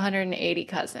adopting 180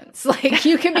 cousins. Like,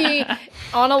 you can be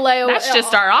on a layover. That's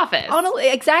just our office.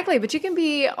 Exactly. But you can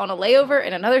be on a layover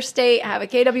in another state, have a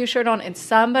KW shirt on, and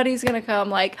somebody's going to come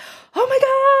like, oh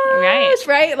my gosh.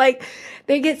 Right? Like,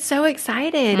 they get so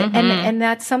excited. And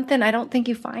that's something I don't think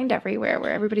you find everywhere,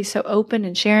 where everybody's so open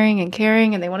and sharing and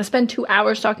caring, and they want to spend 2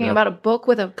 hours talking about a book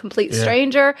with a complete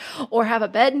stranger, or have a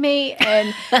bedmate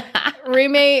and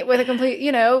roommate with a complete,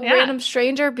 random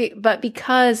stranger. But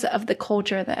because of the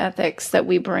culture and the ethics that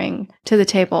we bring to the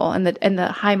table, and the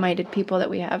high-minded people that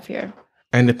we have here.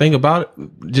 And the thing about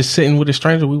it, just sitting with a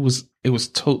stranger, it was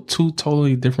two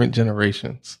totally different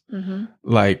generations. Mm-hmm.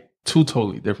 Like, 2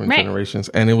 totally different generations.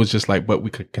 And it was just like, but we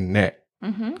could connect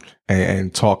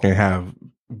and talk and have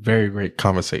very great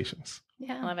conversations.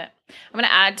 Yeah. I love it. I'm going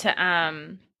to add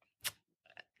to,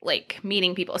 like,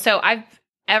 meeting people. So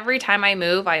every time I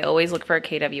move, I always look for a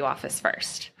KW office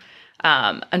first.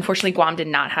 Unfortunately, Guam does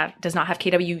not have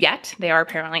KW yet. They are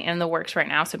apparently in the works right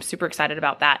now. So I'm super excited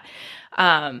about that.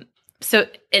 So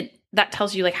that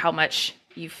tells you like how much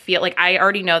you feel. Like, I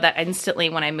already know that instantly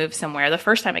when I moved somewhere. The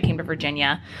first time I came to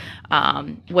Virginia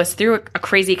was through a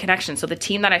crazy connection. So the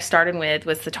team that I started with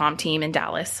was the Tom team in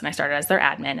Dallas, and I started as their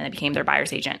admin, and I became their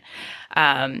buyer's agent.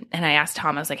 And I asked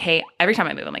Tom, I was like, hey, every time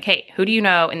I move, I'm like, hey, who do you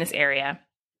know in this area?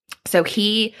 So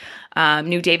he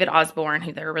knew David Osborne,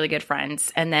 who they were really good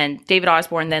friends. And then David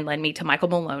Osborne then led me to Michael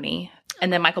Maloney.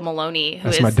 And then Michael Maloney,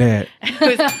 that's my dad.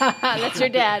 That's your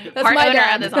dad. That's part my owner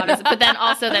dad. of this office. But then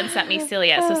also sent me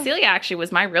Celia. So Celia actually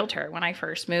was my realtor when I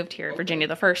first moved here in Virginia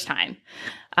the first time.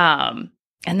 And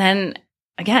then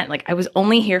again, like, I was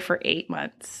only here for 8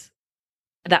 months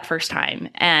that first time.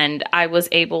 And I was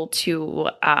able to,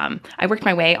 I worked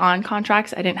my way on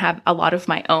contracts. I didn't have a lot of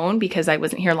my own because I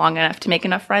wasn't here long enough to make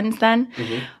enough friends then.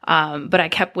 Mm-hmm. But I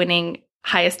kept winning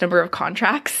highest number of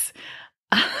contracts.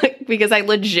 Because I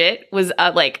legit was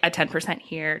like a 10%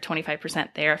 here,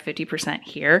 25% there, 50%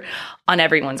 here on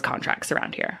everyone's contracts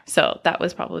around here. So that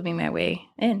was probably my way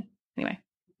in. Anyway.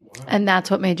 Wow. And that's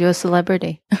what made you a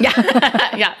celebrity. Yeah.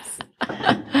 Yes.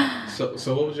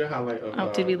 So what was your highlight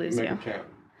of did we lose you? Camp?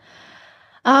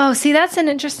 Oh, see, that's an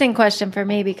interesting question for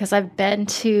me, because I've been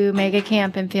to Mega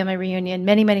Camp and Family Reunion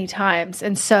many, many times.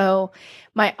 And so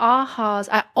my ahas,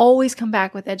 I always come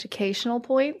back with educational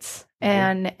points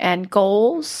and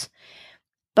goals,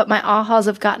 but my ahas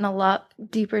have gotten a lot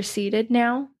deeper seated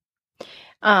now,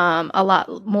 a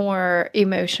lot more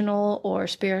emotional or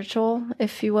spiritual,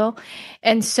 if you will.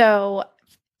 And so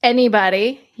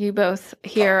anybody, you both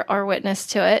here are witness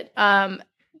to it,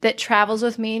 that travels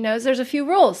with me knows there's a few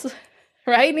rules.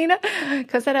 Right, Nina?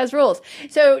 Because that has rules.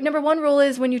 So number 1 rule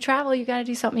is, when you travel, you got to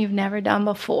do something you've never done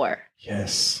before.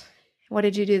 Yes. What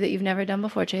did you do that you've never done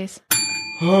before, Chase?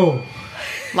 Oh.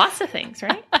 Lots of things,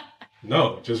 right?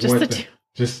 No, just one thing.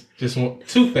 Just want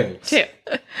two things. Two.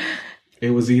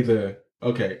 It was either,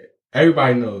 okay,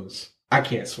 everybody knows I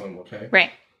can't swim, okay?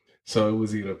 Right. So it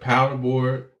was either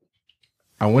paddleboard.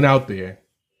 I went out there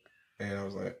and I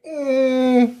was like,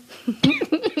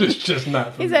 it's just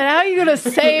not for He me. said, how are you going to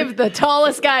save the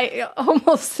tallest guy,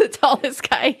 almost the tallest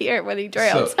guy here when he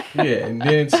drowns? So, yeah, and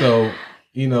then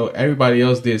you know, everybody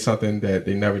else did something that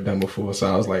they never done before.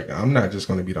 So I was like, I'm not just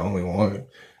going to be the only one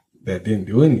that didn't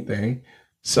do anything.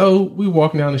 So we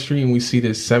walking down the street and we see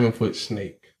this 7-foot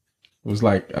snake. It was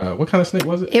like, what kind of snake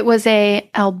was it? It was a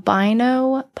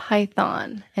albino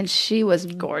python, and she was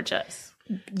Gorgeous.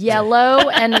 yellow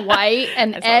and white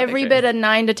and I saw the every pictures. bit of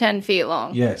 9 to 10 feet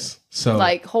long. Yes. So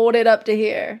Like, hold it up to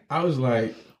here. I was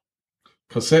like,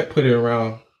 Cosette put it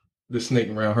around the snake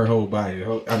around her whole body.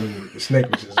 The snake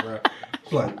was just around. I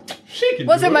was like, she can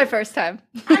Wasn't do my it. first time.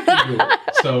 I can do it.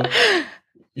 So,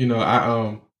 you know,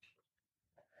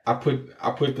 I put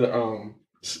the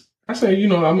I said, you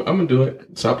know, I'm gonna do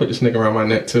it. So I put the snake around my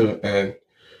neck too, and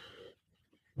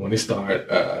when it started,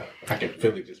 I can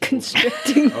feel it just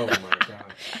Constricting. Oh my god!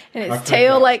 And I his felt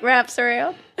tail that. like wraps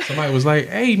around. Somebody was like,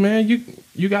 "Hey man,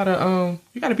 you gotta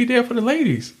be there for the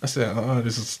ladies." I said,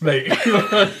 "This is a snake,"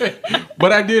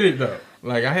 but I did it though.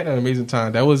 Like I had an amazing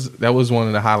time. That was one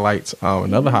of the highlights.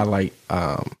 Another highlight,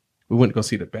 we went to go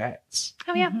see the bats.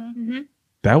 Oh, yeah. Mm-hmm.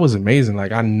 That was amazing.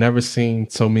 Like I never seen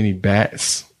so many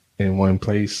bats in one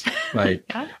place. Like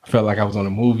Yeah. I felt like I was on a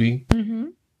movie. Mm-hmm.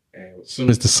 And as soon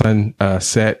as the sun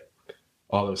set,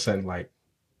 all of a sudden, like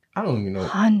I don't even know,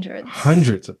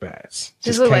 hundreds of bats.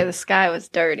 Just looked like the sky was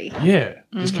dirty. Yeah,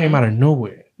 just came out of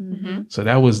nowhere. Mm-hmm. So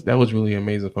that was really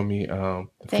amazing for me.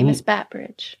 Famous food, bat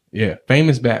bridge. yeah,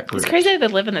 famous bat bridge. It's crazy to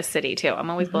live in the city, too. I'm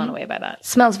always blown away by that.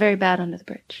 Smells very bad under the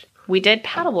bridge. We did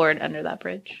paddleboard under that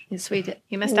bridge. Yes, we did.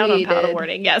 You missed out on We did.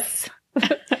 paddleboarding. Yes.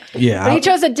 Yeah, But he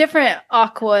chose a different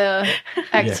aqua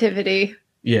activity.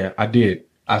 yeah, I did.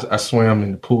 I swam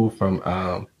in the pool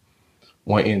from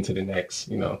one end to the next.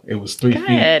 You know, it was 3 feet,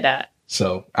 Good.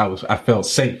 so I felt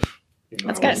safe. You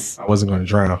know, That's good. I wasn't going to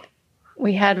drown.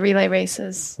 We had relay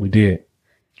races. We did.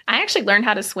 I actually learned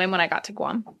how to swim when I got to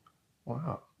Guam.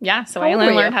 Wow. Yeah, so How I old only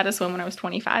were you? learned how to swim when I was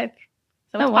 25.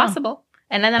 So Oh, it's wow. possible.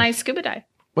 And then I scuba dive.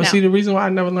 But No. see, the reason why I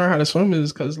never learned how to swim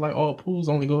is because like all pools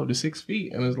only go up to 6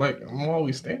 feet, and it's like I'm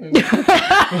always standing there.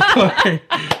 Like,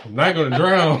 I'm not gonna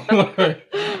drown.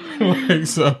 like,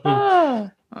 so.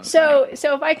 Oh. So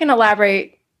if I can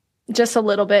elaborate just a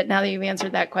little bit now that you've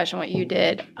answered that question, what you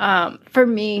did. For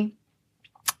me,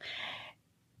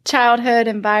 childhood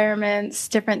environments,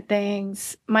 different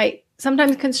things might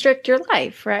sometimes constrict your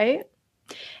life, right?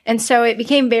 And so it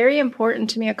became very important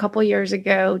to me a couple years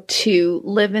ago to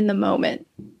live in the moment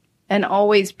and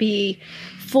always be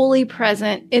fully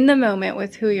present in the moment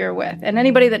with who you're with. And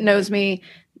anybody that knows me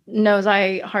knows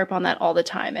I harp on that all the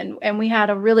time. And we had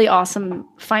a really awesome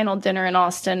final dinner in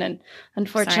Austin. And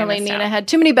unfortunately, missed Nina out. had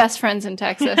too many best friends in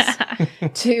Texas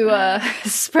to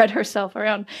spread herself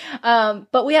around.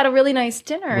 But we had a really nice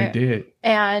dinner. We did.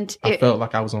 And I felt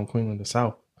like I was on Queen of the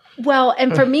South. well,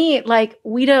 and for me, like,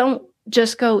 we don't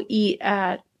just go eat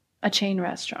at a chain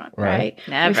restaurant, right?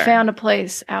 Never. We found a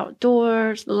place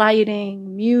outdoors,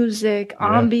 lighting, music,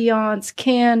 ambiance,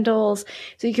 candles,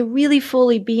 so you can really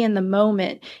fully be in the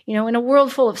moment. You know, in a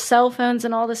world full of cell phones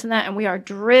and all this and that, and we are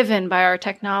driven by our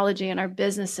technology and our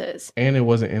businesses. And it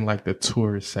wasn't in like the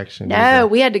tourist section. No,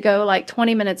 we had to go like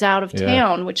 20 minutes out of Yeah.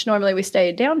 town, which normally we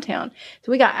stayed downtown.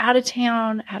 So we got out of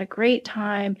town, had a great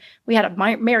time. We had a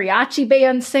mariachi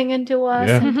band singing to us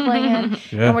Yeah. and playing.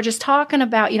 Yeah. And we're just talking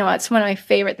about, you know, it's one of my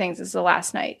favorite things is the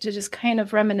last night to just kind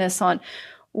of reminisce on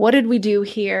what did we do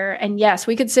here? And yes,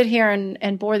 we could sit here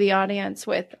and bore the audience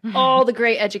with all the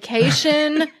great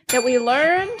education that we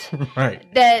learned Right.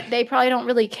 that they probably don't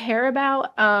really care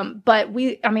about. But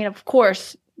of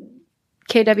course,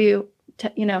 KW,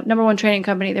 number one training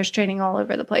company, there's training all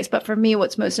over the place. But for me,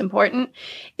 what's most important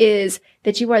is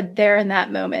that you are there in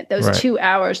that moment, those Right. 2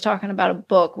 hours talking about a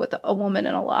book with a woman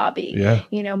in a lobby,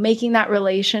 Yeah. making that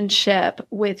relationship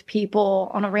with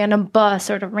people on a random bus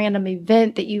or at a random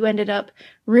event that you ended up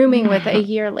rooming with a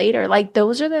year later. Like,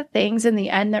 those are the things in the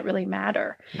end that really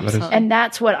matter. That is- And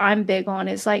that's what I'm big on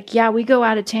is like, yeah, we go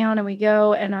out of town and we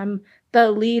go and I'm the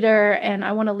leader and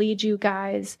I want to lead you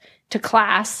guys to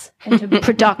class and to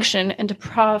production and to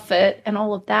profit and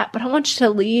all of that. But I want you to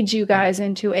lead you guys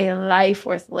into a life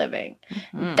worth living.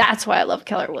 Mhm. That's why I love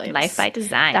Keller Williams. Life by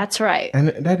design. That's right. And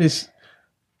that is,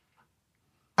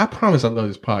 I promise I love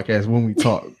this podcast when we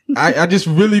talk. I just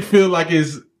really feel like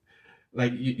it's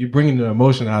like you're bringing the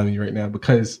emotion out of me right now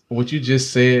because what you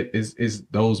just said is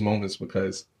those moments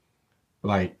because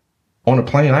like on a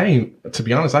plane, to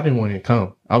be honest, I didn't want to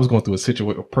come. I was going through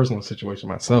a personal situation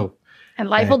myself. And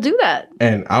life will do that.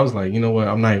 And I was like, you know what?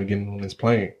 I'm not even getting on this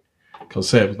plane.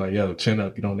 Cosette was like, yo, chin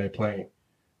up, get on that plane.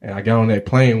 And I got on that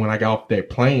plane. When I got off that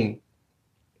plane,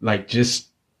 like just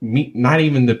meet, not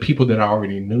even the people that I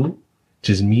already knew,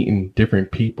 just meeting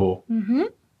different people. Mm-hmm.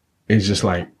 It's just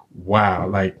like, wow.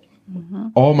 Like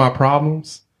all my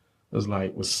problems was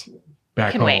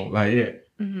back home. Wait. Like, yeah.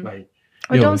 Mm-hmm. Like,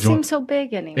 or don't seem so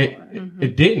big anymore.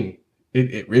 It didn't.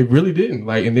 It really didn't.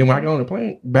 Like, and then when I got on the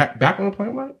plane, back on the plane,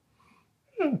 I'm like,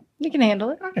 you can handle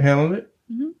it. I can handle it.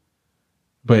 Mm-hmm.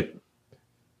 But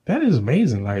that is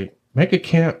amazing. Like, Mega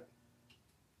Camp,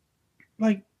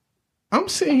 like, I'm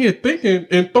sitting here thinking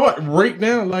and thought right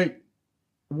now, like,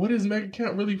 what is Mega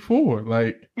Camp really for?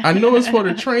 Like, I know it's for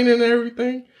the training and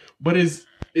everything, but it's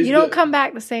you don't come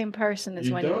back the same person as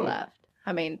when you left.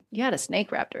 I mean, you had a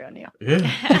snake wrapped around you.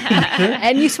 Yeah.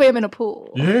 And you swam in a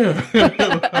pool. Yeah.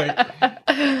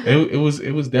 It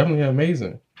was definitely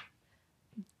amazing.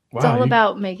 Wow, it's all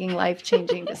about making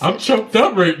life-changing decisions. I'm choked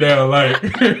up right now. Like,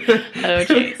 oh,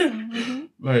 jeez.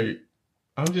 Like,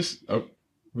 I'm just.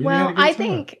 Well, I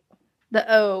think the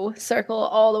O circle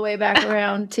all the way back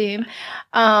around team.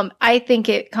 I think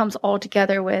it comes all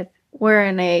together with we're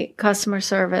in a customer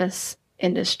service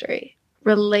industry.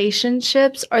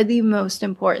 Relationships are the most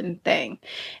important thing.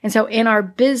 And so in our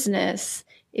business,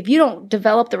 if you don't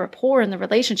develop the rapport in the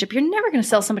relationship, you're never going to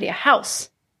sell somebody a house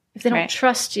if they don't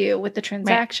trust you with the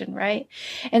transaction, right?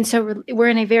 And so we're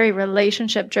in a very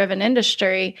relationship-driven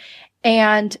industry,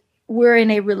 and we're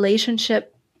in a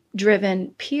relationship-driven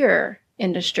peer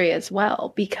industry as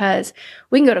well, because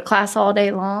we can go to class all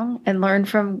day long and learn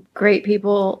from great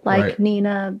people like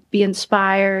Nina, be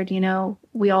inspired,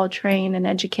 we all train and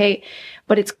educate,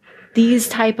 but it's these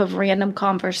type of random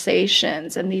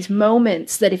conversations and these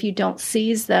moments that if you don't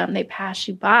seize them, they pass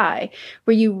you by,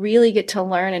 where you really get to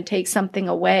learn and take something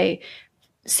away,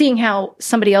 seeing how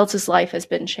somebody else's life has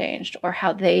been changed or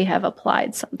how they have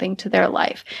applied something to their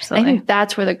life. I think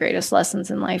that's where the greatest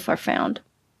lessons in life are found.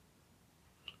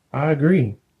 I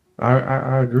agree.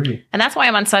 I agree. And that's why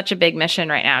I'm on such a big mission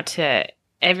right now. To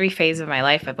every phase of my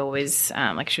life, I've always,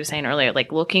 like she was saying earlier,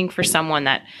 like looking for someone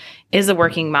that is a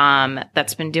working mom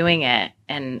that's been doing it.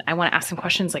 And I want to ask them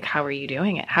questions like, how are you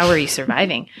doing it? How are you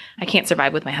surviving? I can't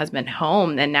survive with my husband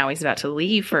home. And now he's about to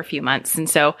leave for a few months. And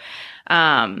so,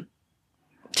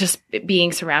 just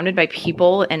being surrounded by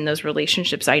people and those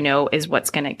relationships I know is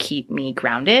what's going to keep me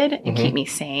grounded and keep me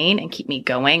sane and keep me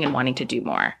going and wanting to do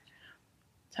more.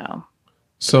 So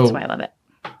that's why I love it.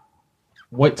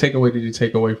 What takeaway did you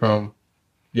take away from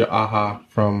your aha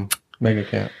from Mega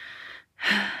Camp?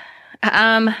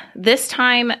 This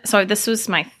time, so this was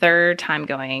my third time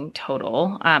going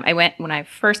total. I went when I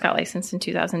first got licensed in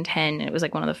 2010. And it was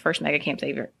like one of the first Mega Camps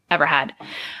I ever had.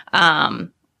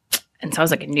 And so I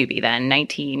was like a newbie then,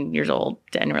 19 years old,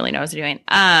 didn't really know what I was doing.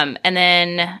 And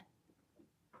then,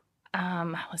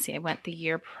 let's see, I went the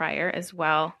year prior as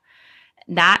well.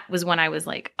 That was when I was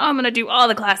like, oh, I'm going to do all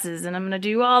the classes and I'm going to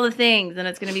do all the things and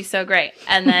it's going to be so great.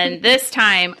 And then this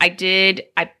time I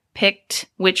picked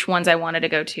which ones I wanted to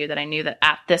go to that I knew that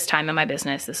at this time in my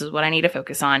business, this is what I need to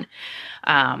focus on,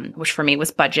 which for me was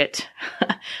budget.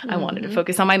 I wanted to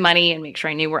focus on my money and make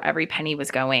sure I knew where every penny was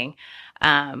going.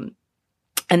 And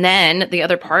then the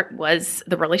other part was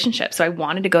the relationship. So I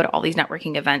wanted to go to all these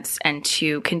networking events and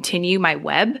to continue my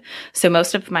web. So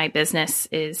most of my business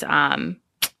is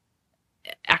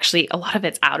actually a lot of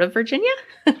it's out of Virginia.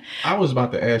 I was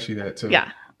about to ask you that too.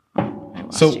 Yeah.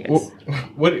 So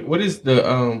what is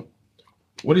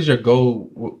your goal?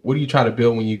 What do you try to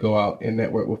build when you go out and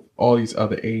network with all these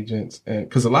other agents? And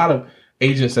because a lot of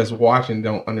agents that's watching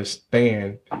don't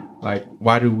understand, like,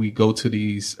 why do we go to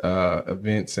these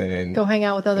events and go hang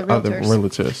out with other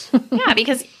realtors? Yeah,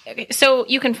 because so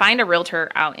you can find a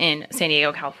realtor out in San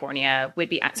Diego, California.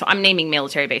 So I'm naming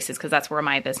military bases because that's where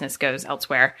my business goes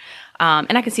elsewhere.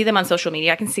 And I can see them on social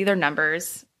media. I can see their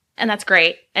numbers, and that's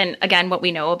great. And again, what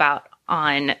we know about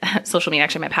on social media,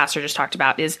 actually, my pastor just talked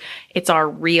about is it's our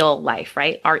real life,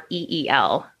 right? Our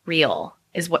EEL, real,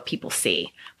 is what people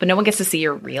see. But no one gets to see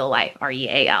your real life,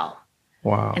 REAL.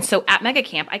 Wow. And so at Mega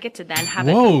Camp, I get to then have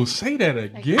say that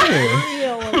again.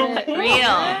 Real.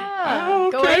 Yeah. Oh,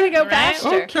 okay. Go ready to go,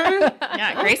 pastor. Okay.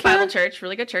 Yeah, Grace Bible Church,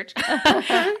 really good church.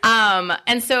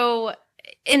 And so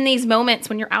in these moments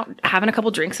when you're out having a couple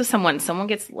drinks with someone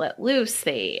gets let loose,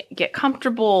 they get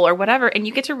comfortable or whatever, and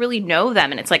you get to really know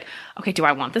them. And it's like, okay, do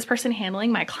I want this person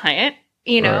handling my client,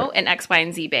 in X, Y,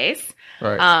 and Z base?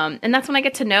 Right. And that's when I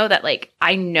get to know that, like,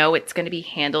 I know it's going to be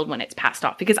handled when it's passed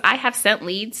off, because I have sent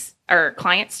leads or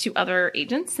clients to other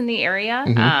agents in the area,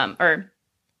 or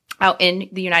out in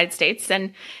the United States,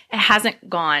 and it hasn't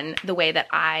gone the way that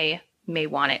I may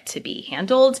want it to be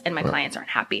handled, and my clients aren't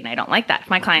happy, and I don't like that. If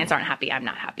my clients aren't happy, I'm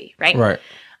not happy, right? Right.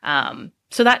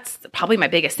 So that's probably my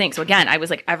biggest thing. So again, I was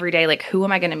like every day, like, who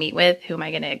am I going to meet with? Who am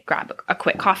I going to grab a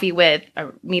quick coffee with,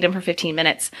 or meet them for 15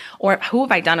 minutes? Or who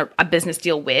have I done a business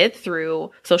deal with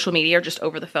through social media or just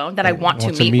over the phone that I want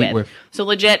to meet with? So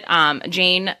legit,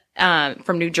 Jane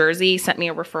from New Jersey sent me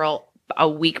a referral a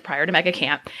week prior to Mega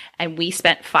Camp, and we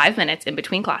spent 5 minutes in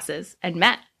between classes and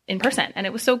met in person. And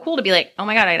it was so cool to be like, oh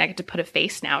my God, I get to put a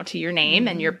face now to your name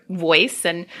and your voice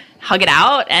and hug it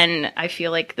out. And I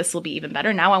feel like this will be even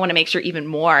better. Now I want to make sure even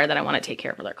more that I want to take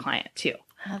care of their client too.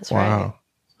 That's right.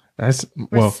 That's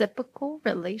reciprocal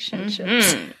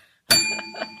relationships.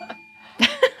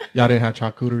 Y'all didn't have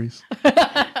charcuteries?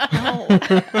 No.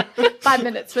 5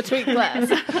 minutes between class.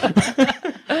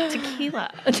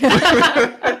 Tequila.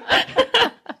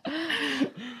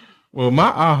 Well,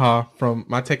 my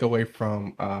takeaway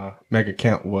from Mega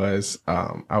Camp was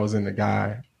I was in the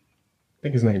guy, I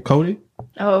think his name Cody.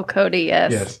 Oh, Cody,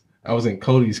 yes. Yes. I was in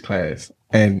Cody's class,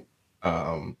 and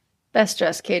best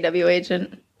dressed KW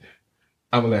agent.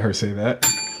 I'm gonna let her say that.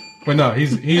 But no,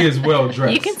 he is well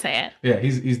dressed. You can say it. Yeah,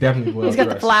 he's definitely well dressed. He's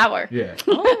got the flower. Yeah.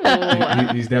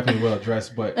 Oh. He's definitely well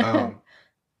dressed. But and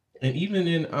even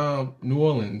in New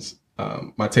Orleans,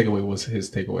 my takeaway was his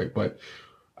takeaway. But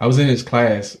I was in his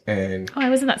class, and I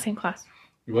was in that same class.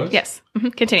 You was? Yes. Mm-hmm.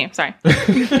 Continue. Sorry.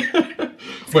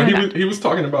 But he was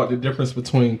talking about the difference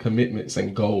between commitments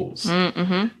and goals,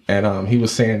 and he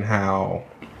was saying how,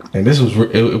 and this was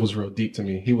it was real deep to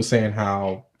me. He was saying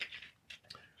how,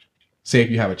 say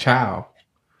if you have a child,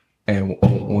 and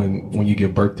when you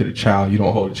give birth to the child, you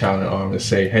don't hold the child in the arm and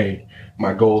say, "Hey,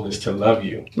 my goal is to love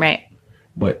you," right?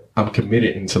 But I'm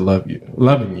committed to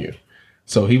loving you.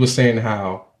 So he was saying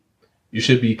how you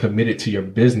should be committed to your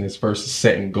business versus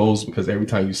setting goals, because every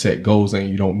time you set goals and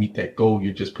you don't meet that goal,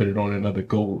 you just put it on another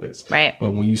goal list. Right.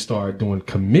 But when you start doing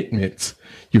commitments,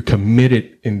 you're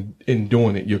committed in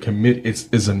doing it. You're committed.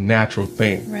 It's a natural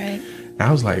thing. Right. And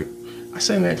I was like, I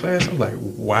sat in that class. I was like,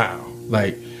 wow,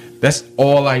 like that's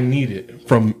all I needed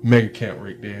from Mega Camp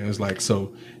right there. And it's like,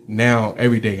 so now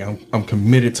every day I'm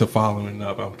committed to following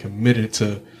up. I'm committed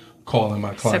to calling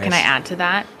my clients. So can I add to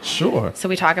that? Sure. So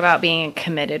we talk about being in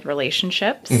committed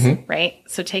relationships, right?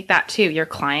 So take that too. Your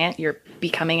client, you're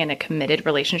becoming in a committed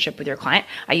relationship with your client.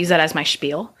 I use that as my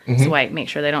spiel. So I make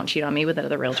sure they don't cheat on me with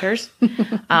other realtors.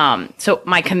 So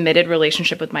my committed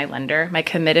relationship with my lender, my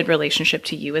committed relationship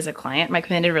to you as a client, my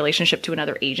committed relationship to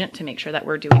another agent to make sure that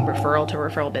we're doing referral to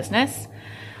referral business.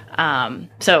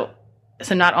 So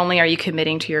not only are you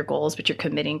committing to your goals, but you're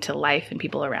committing to life and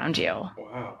people around you.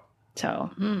 Wow. So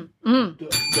the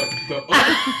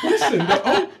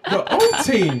O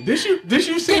team. Did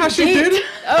you see how she did it?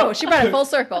 Oh, she brought it full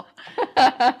circle.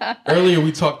 Earlier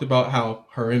we talked about how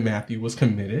her and Matthew was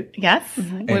committed. Yes,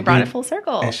 we brought it full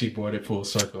circle. And she brought it full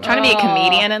circle. Trying to be a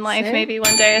comedian in life, maybe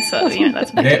one day. So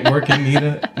that's networking.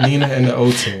 Nina, and the O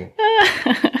team.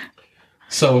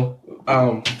 So,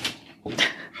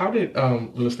 how did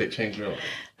real estate change your life?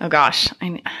 Oh gosh,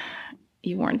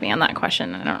 you warned me on that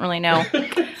question. I don't really know.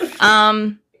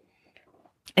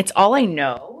 It's all I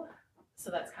know, so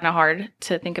that's kind of hard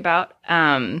to think about.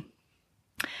 But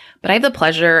I have the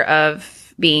pleasure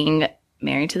of being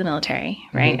married to the military,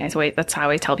 right? That's how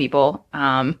I tell people.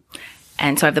 And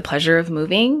so I have the pleasure of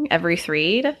moving every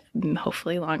 3 to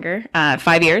hopefully longer,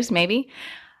 5 years maybe.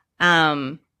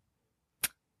 And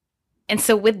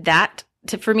so with that,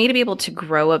 for me to be able to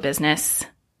grow a business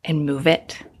and move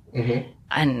it.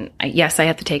 And yes, I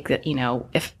have to take the,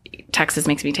 if Texas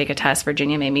makes me take a test,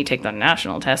 Virginia made me take the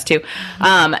national test too.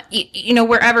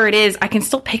 Wherever it is, I can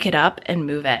still pick it up and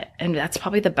move it. And that's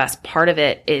probably the best part of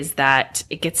it, is that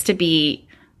it gets to be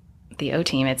the O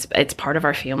team. It's part of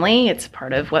our family. It's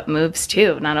part of what moves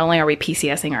too. Not only are we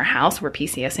PCSing our house, we're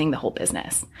PCSing the whole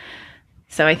business.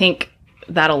 So I think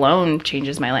that alone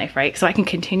changes my life, right? So I can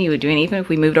continue doing, even if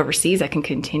we moved overseas, I can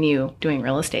continue doing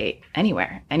real estate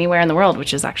anywhere in the world,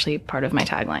 which is actually part of my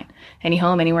tagline. Any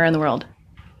home, anywhere in the world.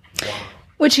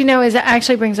 Which, is it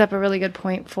actually brings up a really good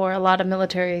point for a lot of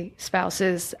military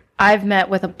spouses. I've met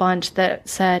with a bunch that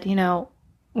said,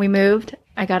 we moved,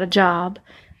 I got a job,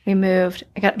 but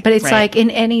it's right. Like in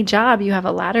any job, you have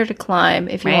a ladder to climb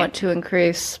if you want to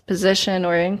increase position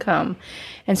or income.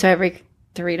 And so every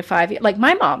 3 to 5 years, like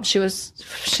my mom, she's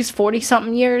 40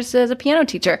 something years as a piano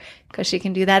teacher because she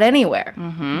can do that anywhere.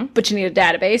 But you need a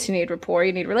database, you need rapport,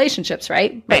 you need relationships,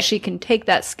 right? But she can take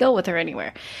that skill with her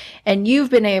anywhere. And you've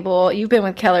been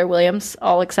with Keller Williams,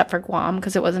 all except for Guam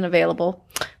because it wasn't available,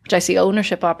 which I see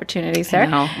ownership opportunities there.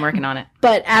 No, I'm working on it.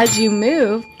 But as you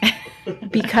move,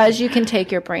 because you can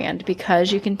take your brand,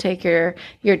 because you can take your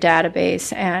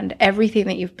database and everything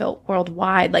that you've built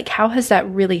worldwide, like how has that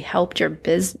really helped your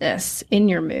business in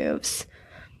your moves?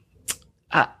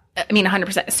 I mean,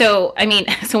 100%. So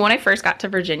when I first got to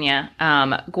Virginia,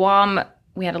 Guam,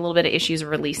 we had a little bit of issues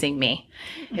releasing me.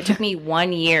 It took me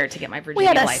 1 year to get my Virginia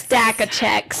license. We had a stack of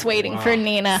checks waiting for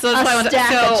Nina. So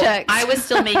I was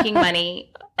still making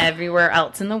money everywhere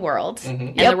else in the world.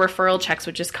 And the referral checks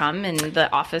would just come and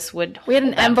the office would... We had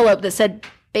an envelope that said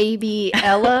Baby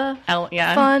Ella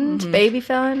Fund, Baby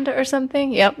Fund or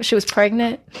something. Yep, she was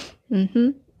pregnant.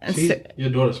 Your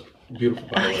daughter's beautiful,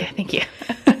 by the way. Okay, thank you.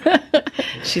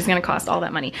 She's going to cost all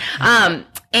that money.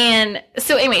 And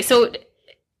so anyway, so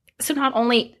not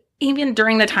only, even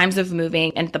during the times of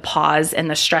moving and the pause and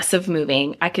the stress of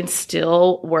moving, I can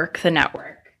still work the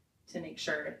network to make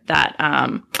sure that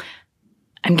I'm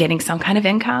getting some kind of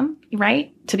income,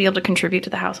 right? To be able to contribute to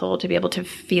the household, to be able to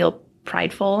feel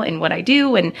prideful in what I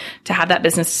do and to have that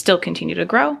business still continue to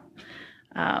grow.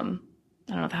 I don't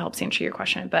know if that helps answer your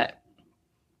question, but.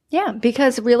 Yeah,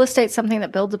 because real estate's something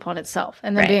that builds upon itself.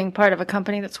 And then being part of a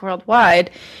company that's worldwide,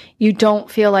 you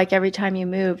don't feel like every time you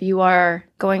move, you are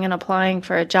going and applying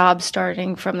for a job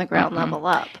starting from the ground level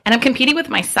up. And I'm competing with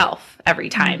myself every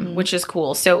time, which is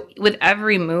cool. So with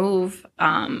every move,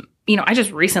 I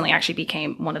just recently actually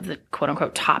became one of the quote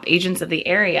unquote top agents of the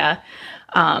area.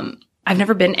 I've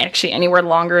never been actually anywhere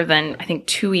longer than I think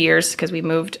 2 years because we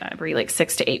moved every like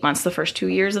 6 to 8 months the first 2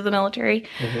 years of the military.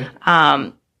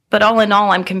 But all in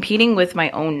all, I'm competing with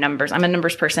my own numbers. I'm a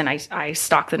numbers person. I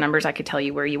stalk the numbers. I could tell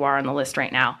you where you are on the list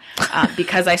right now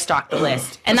because I stalk the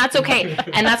list. And that's okay.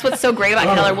 And that's what's so great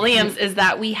about Keller Williams is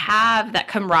that we have that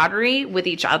camaraderie with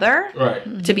each other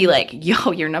to be like,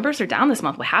 yo, your numbers are down this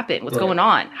month. What happened? What's going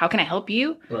on? How can I help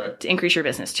you to increase your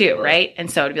business too? Right.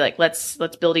 And so to be like, let's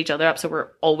build each other up. So we're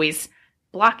always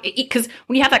because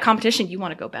when you have that competition, you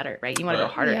want to go better, right? You want to go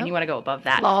harder and you want to go above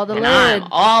that. I'm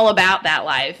all about that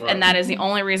life. And that is the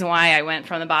only reason why I went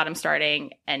from the bottom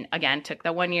starting and again, took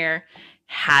the 1 year,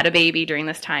 had a baby during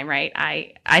this time, right?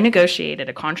 I negotiated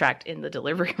a contract in the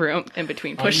delivery room in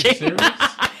between pushing. But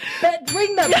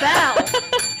ring the bell.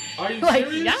 Are you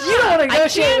serious? Yeah. You don't want to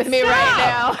negotiate with me right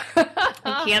now.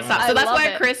 You can't stop. So that's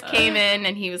why Chris came in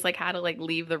and he was like, how to like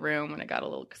leave the room when it got a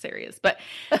little serious. But,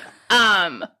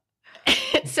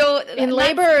 so in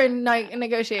labor and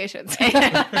negotiations, he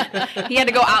had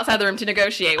to go outside the room to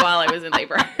negotiate while I was in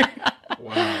labor.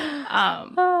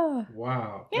 Wow.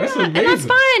 Yeah, That's amazing. and that's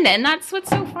fun. And that's what's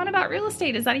so fun about real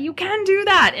estate is that you can do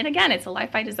that. And again, it's a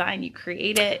life by design. You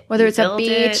create it. Whether it's a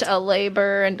beach, a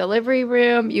labor and delivery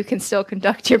room, you can still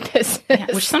conduct your business. Yeah,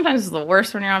 which sometimes is the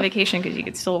worst when you're on vacation because you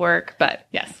can still work. But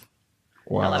yes,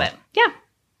 I love it. Yeah.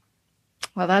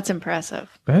 Well, that's impressive.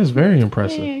 That is very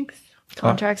impressive. Thanks.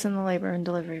 Contracts in the labor and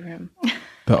delivery room.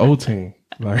 The O team.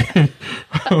 Like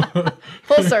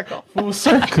full circle. Full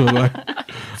circle. Like,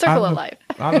 circle of life.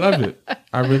 I love it.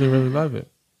 I really, really love it.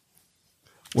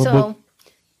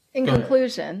 In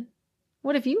conclusion,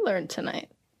 what have you learned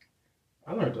tonight?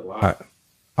 I learned a lot.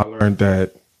 I learned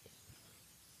that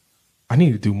I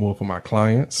need to do more for my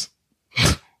clients.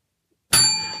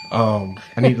 I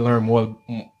need to learn more.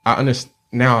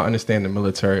 Now I understand the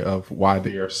military of why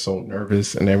they are so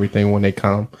nervous and everything when they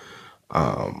come.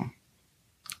 I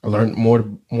learned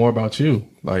more about you.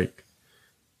 Like,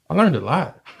 I learned a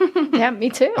lot. Yeah,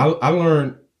 me too. I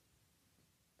learned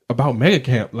about Mega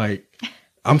Camp. Like,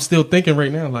 I'm still thinking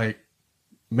right now, like,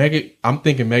 I'm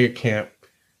thinking Mega Camp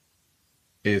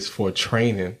is for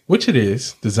training, which it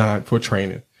is designed for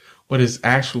training, but it's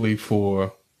actually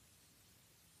for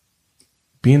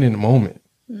being in the moment.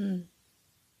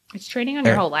 It's training on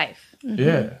your whole life.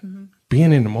 Yeah.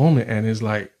 Being in the moment. And it's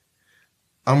like,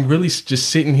 I'm really just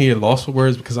sitting here lost for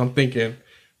words because I'm thinking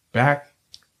back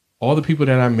all the people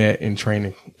that I met in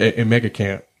training in Mega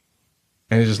Camp.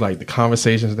 And it's just like the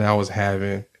conversations that I was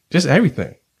having, just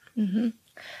everything.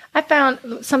 I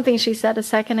found something she said a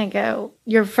second ago,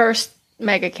 your first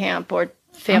Mega Camp or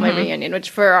family reunion, which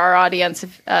for our audience,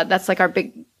 that's like our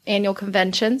big annual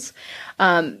conventions.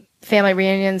 Family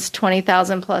reunions,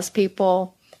 20,000 plus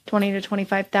people. 20 to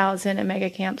 25,000 and Mega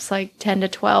Camps like 10 to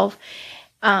 12.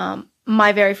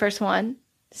 My very first one,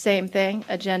 same thing,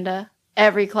 agenda,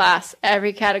 every class,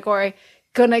 every category,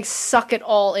 gonna suck it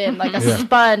all in like a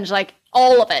sponge, like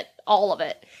all of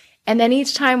it. And then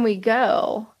each time we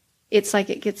go, it's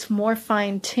like it gets more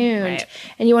fine-tuned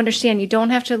and you understand you don't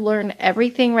have to learn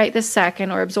everything right this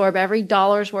second or absorb every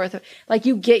dollar's worth. Like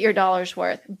you get your dollar's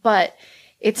worth, but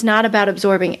it's not about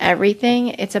absorbing everything.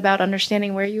 It's about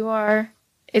understanding where you are.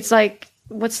 It's like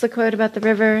what's the quote about the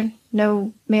river?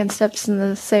 No man steps in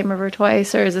the same river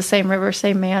twice, or is the same river,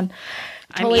 same man?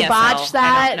 Totally botched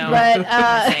that,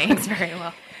 but sayings very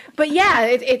well. But yeah,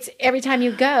 it's every time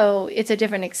you go, it's a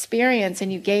different experience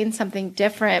and you gain something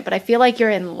different. But I feel like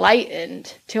you're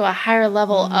enlightened to a higher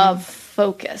level of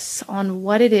focus on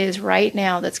what it is right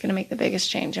now that's going to make the biggest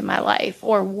change in my life,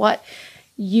 or what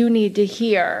you need to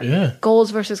hear. Yeah.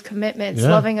 Goals versus commitments,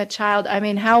 loving a child. I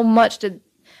mean,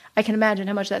 I can imagine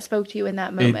how much that spoke to you in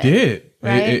that moment. It did.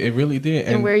 Right? It really did.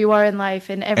 And where you are in life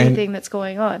and everything that's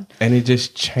going on. And it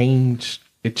just changed.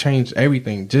 It changed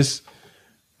everything. Just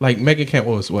like Megan Camp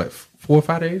was, 4 or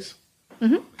 5 days?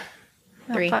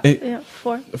 Mm-hmm. 3.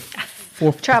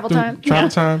 4. Travel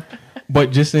time.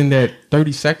 But just in that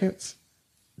 30 seconds,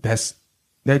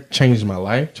 that changed my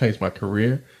life, changed my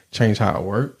career, changed how I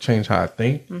work, changed how I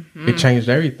think. Mm-hmm. It changed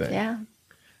everything. Yeah.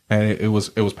 And it was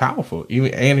powerful.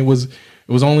 It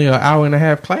was only an hour and a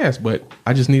half class, but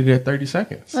I just needed that 30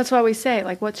 seconds. That's why we say,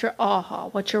 like, what's your aha?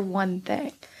 What's your one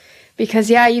thing?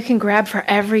 Because, yeah, you can grab for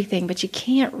everything, but you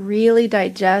can't really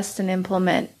digest and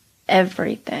implement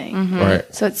everything. Mm-hmm.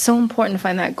 Right. So it's so important to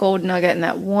find that gold nugget and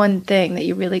that one thing that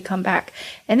you really come back.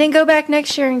 And then go back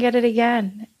next year and get it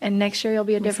again. And next year you'll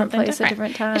be a different place at a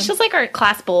different time. It's just like our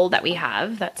class bowl that we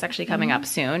have that's actually coming up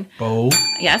soon. Bowl?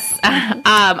 Yes.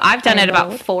 I've done it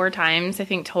about 4 times, I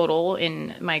think, total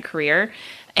in my career.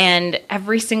 And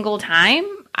every single time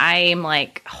I'm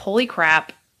like, holy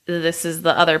crap, this is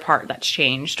the other part that's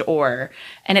changed.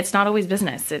 And it's not always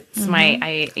business. It's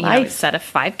I set a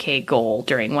 5K goal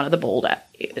during one of the bold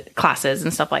classes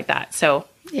and stuff like that. So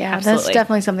yeah, absolutely. That's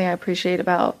definitely something I appreciate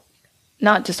about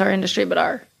not just our industry, but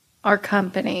our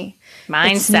company.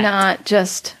 Mindset. It's not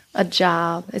just a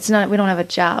job. We don't have a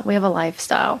job. We have a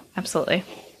lifestyle. Absolutely.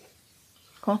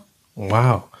 Cool.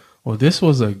 Wow. Well, this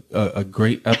was a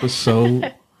great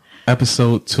episode.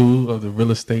 Episode 2 of the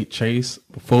Real Estate Chase.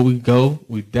 Before we go,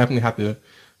 we definitely have to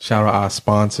shout out our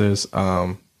sponsors,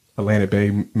 Atlantic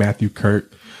Bay, Matthew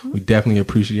Kirk. We definitely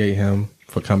appreciate him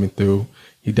for coming through.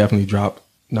 He definitely dropped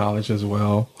knowledge as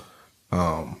well.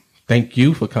 Thank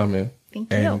you for coming.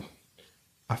 Thank you. And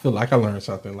I feel like I learned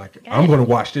something. Like, I'm going to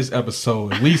watch this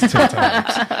episode at least 10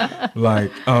 times.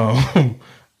 Like,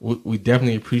 we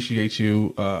definitely appreciate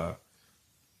you.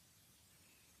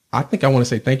 I think I want to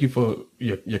say thank you for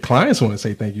your clients. Want to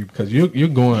say thank you because you're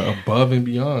going above and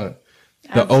beyond.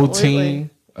 The O team.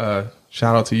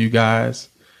 Shout out to you guys.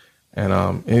 And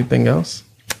anything else?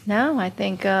 No, I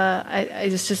think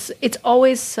it's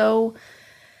always so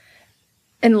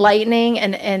enlightening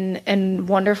and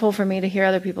wonderful for me to hear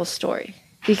other people's story,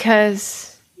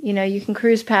 because you can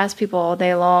cruise past people all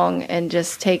day long and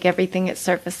just take everything at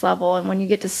surface level, and when you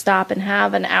get to stop and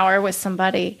have an hour with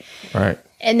somebody, right?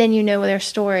 And then their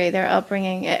story, their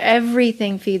upbringing,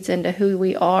 everything feeds into who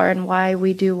we are and why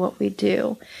we do what we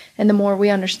do. And the more we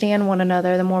understand one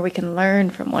another, the more we can learn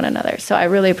from one another. So I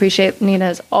really appreciate Nina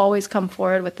has always come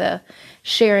forward with the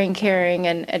sharing, caring,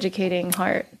 and educating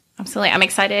heart. Absolutely. I'm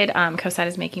excited. CoSat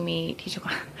is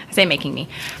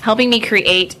helping me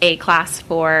create a class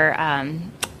for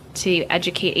to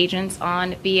educate agents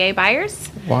on VA buyers.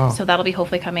 Wow. So that'll be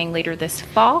hopefully coming later this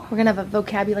fall. We're going to have a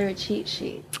vocabulary cheat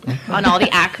sheet. On all the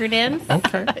acronyms.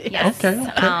 Okay. Yes.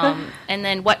 Okay. And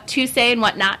then what to say and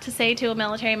what not to say to a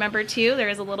military member too. There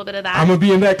is a little bit of that. I'm going to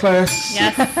be in that class.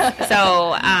 Yes.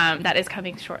 So that is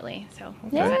coming shortly. So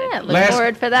look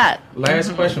forward for that.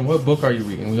 Last question. What book are you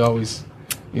reading? We always...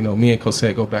 me and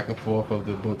Cosette go back and forth of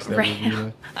the books that we're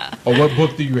reading. Or what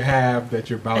book do you have that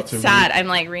you're about to read? Sad. I'm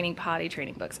like reading potty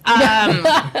training books.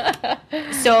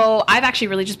 So I've actually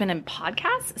really just been in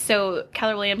podcasts. So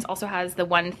Keller Williams also has the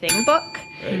One Thing book.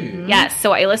 Hey. Yes.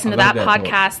 So I listen to that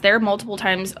podcast. Book. They're multiple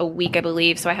times a week, I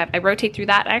believe. So I rotate through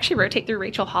that. I actually rotate through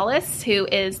Rachel Hollis, who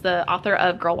is the author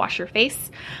of Girl Wash Your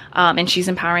Face. And she's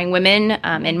empowering women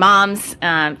and moms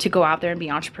to go out there and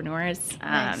be entrepreneurs.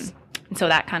 Nice. And so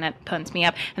that kind of pumps me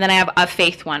up. And then I have a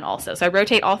faith one also. So I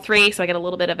rotate all 3, so I get a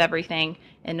little bit of everything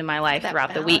into my life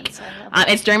throughout the week.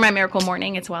 It's during my miracle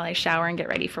morning. It's while I shower and get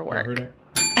ready for work.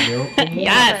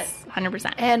 Yes,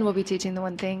 100%. And we'll be teaching the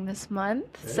One Thing this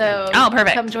month. So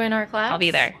perfect. Come join our class. I'll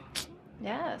be there.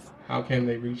 Yes. How can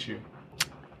they reach you?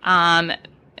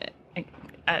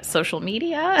 Social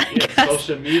media.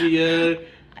 Social media.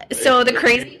 So the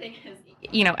crazy thing is,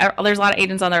 there's a lot of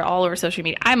agents on there all over social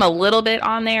media. I'm a little bit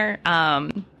on there.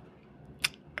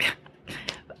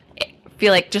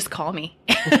 Feel like just call me.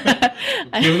 Give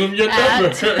them your number.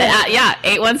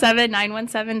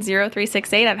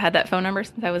 817-917-0368. I've had that phone number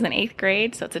since I was in 8th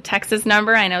grade, so it's a Texas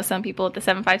number. I know some people at the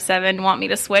 757 want me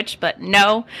to switch, but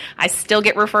no, I still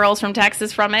get referrals from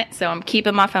Texas from it, so I'm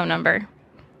keeping my phone number.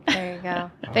 There you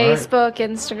go. Facebook,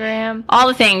 Instagram. All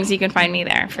the things, you can find me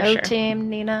there for sure. O-Team,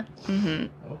 Nina.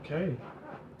 Mm-hmm. Okay.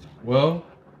 Well,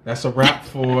 that's a wrap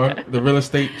for the Real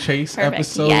Estate Chase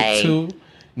episode 2.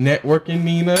 Networking,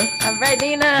 Nina. All right,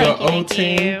 Nina. The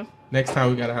O-Team. Next time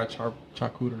we got to have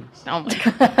charcuteries. Oh, my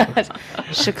God.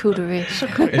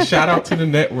 Charcuterie. And shout out to the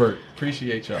network.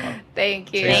 Appreciate y'all.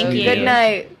 Thank you. Thank you. Good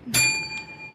night.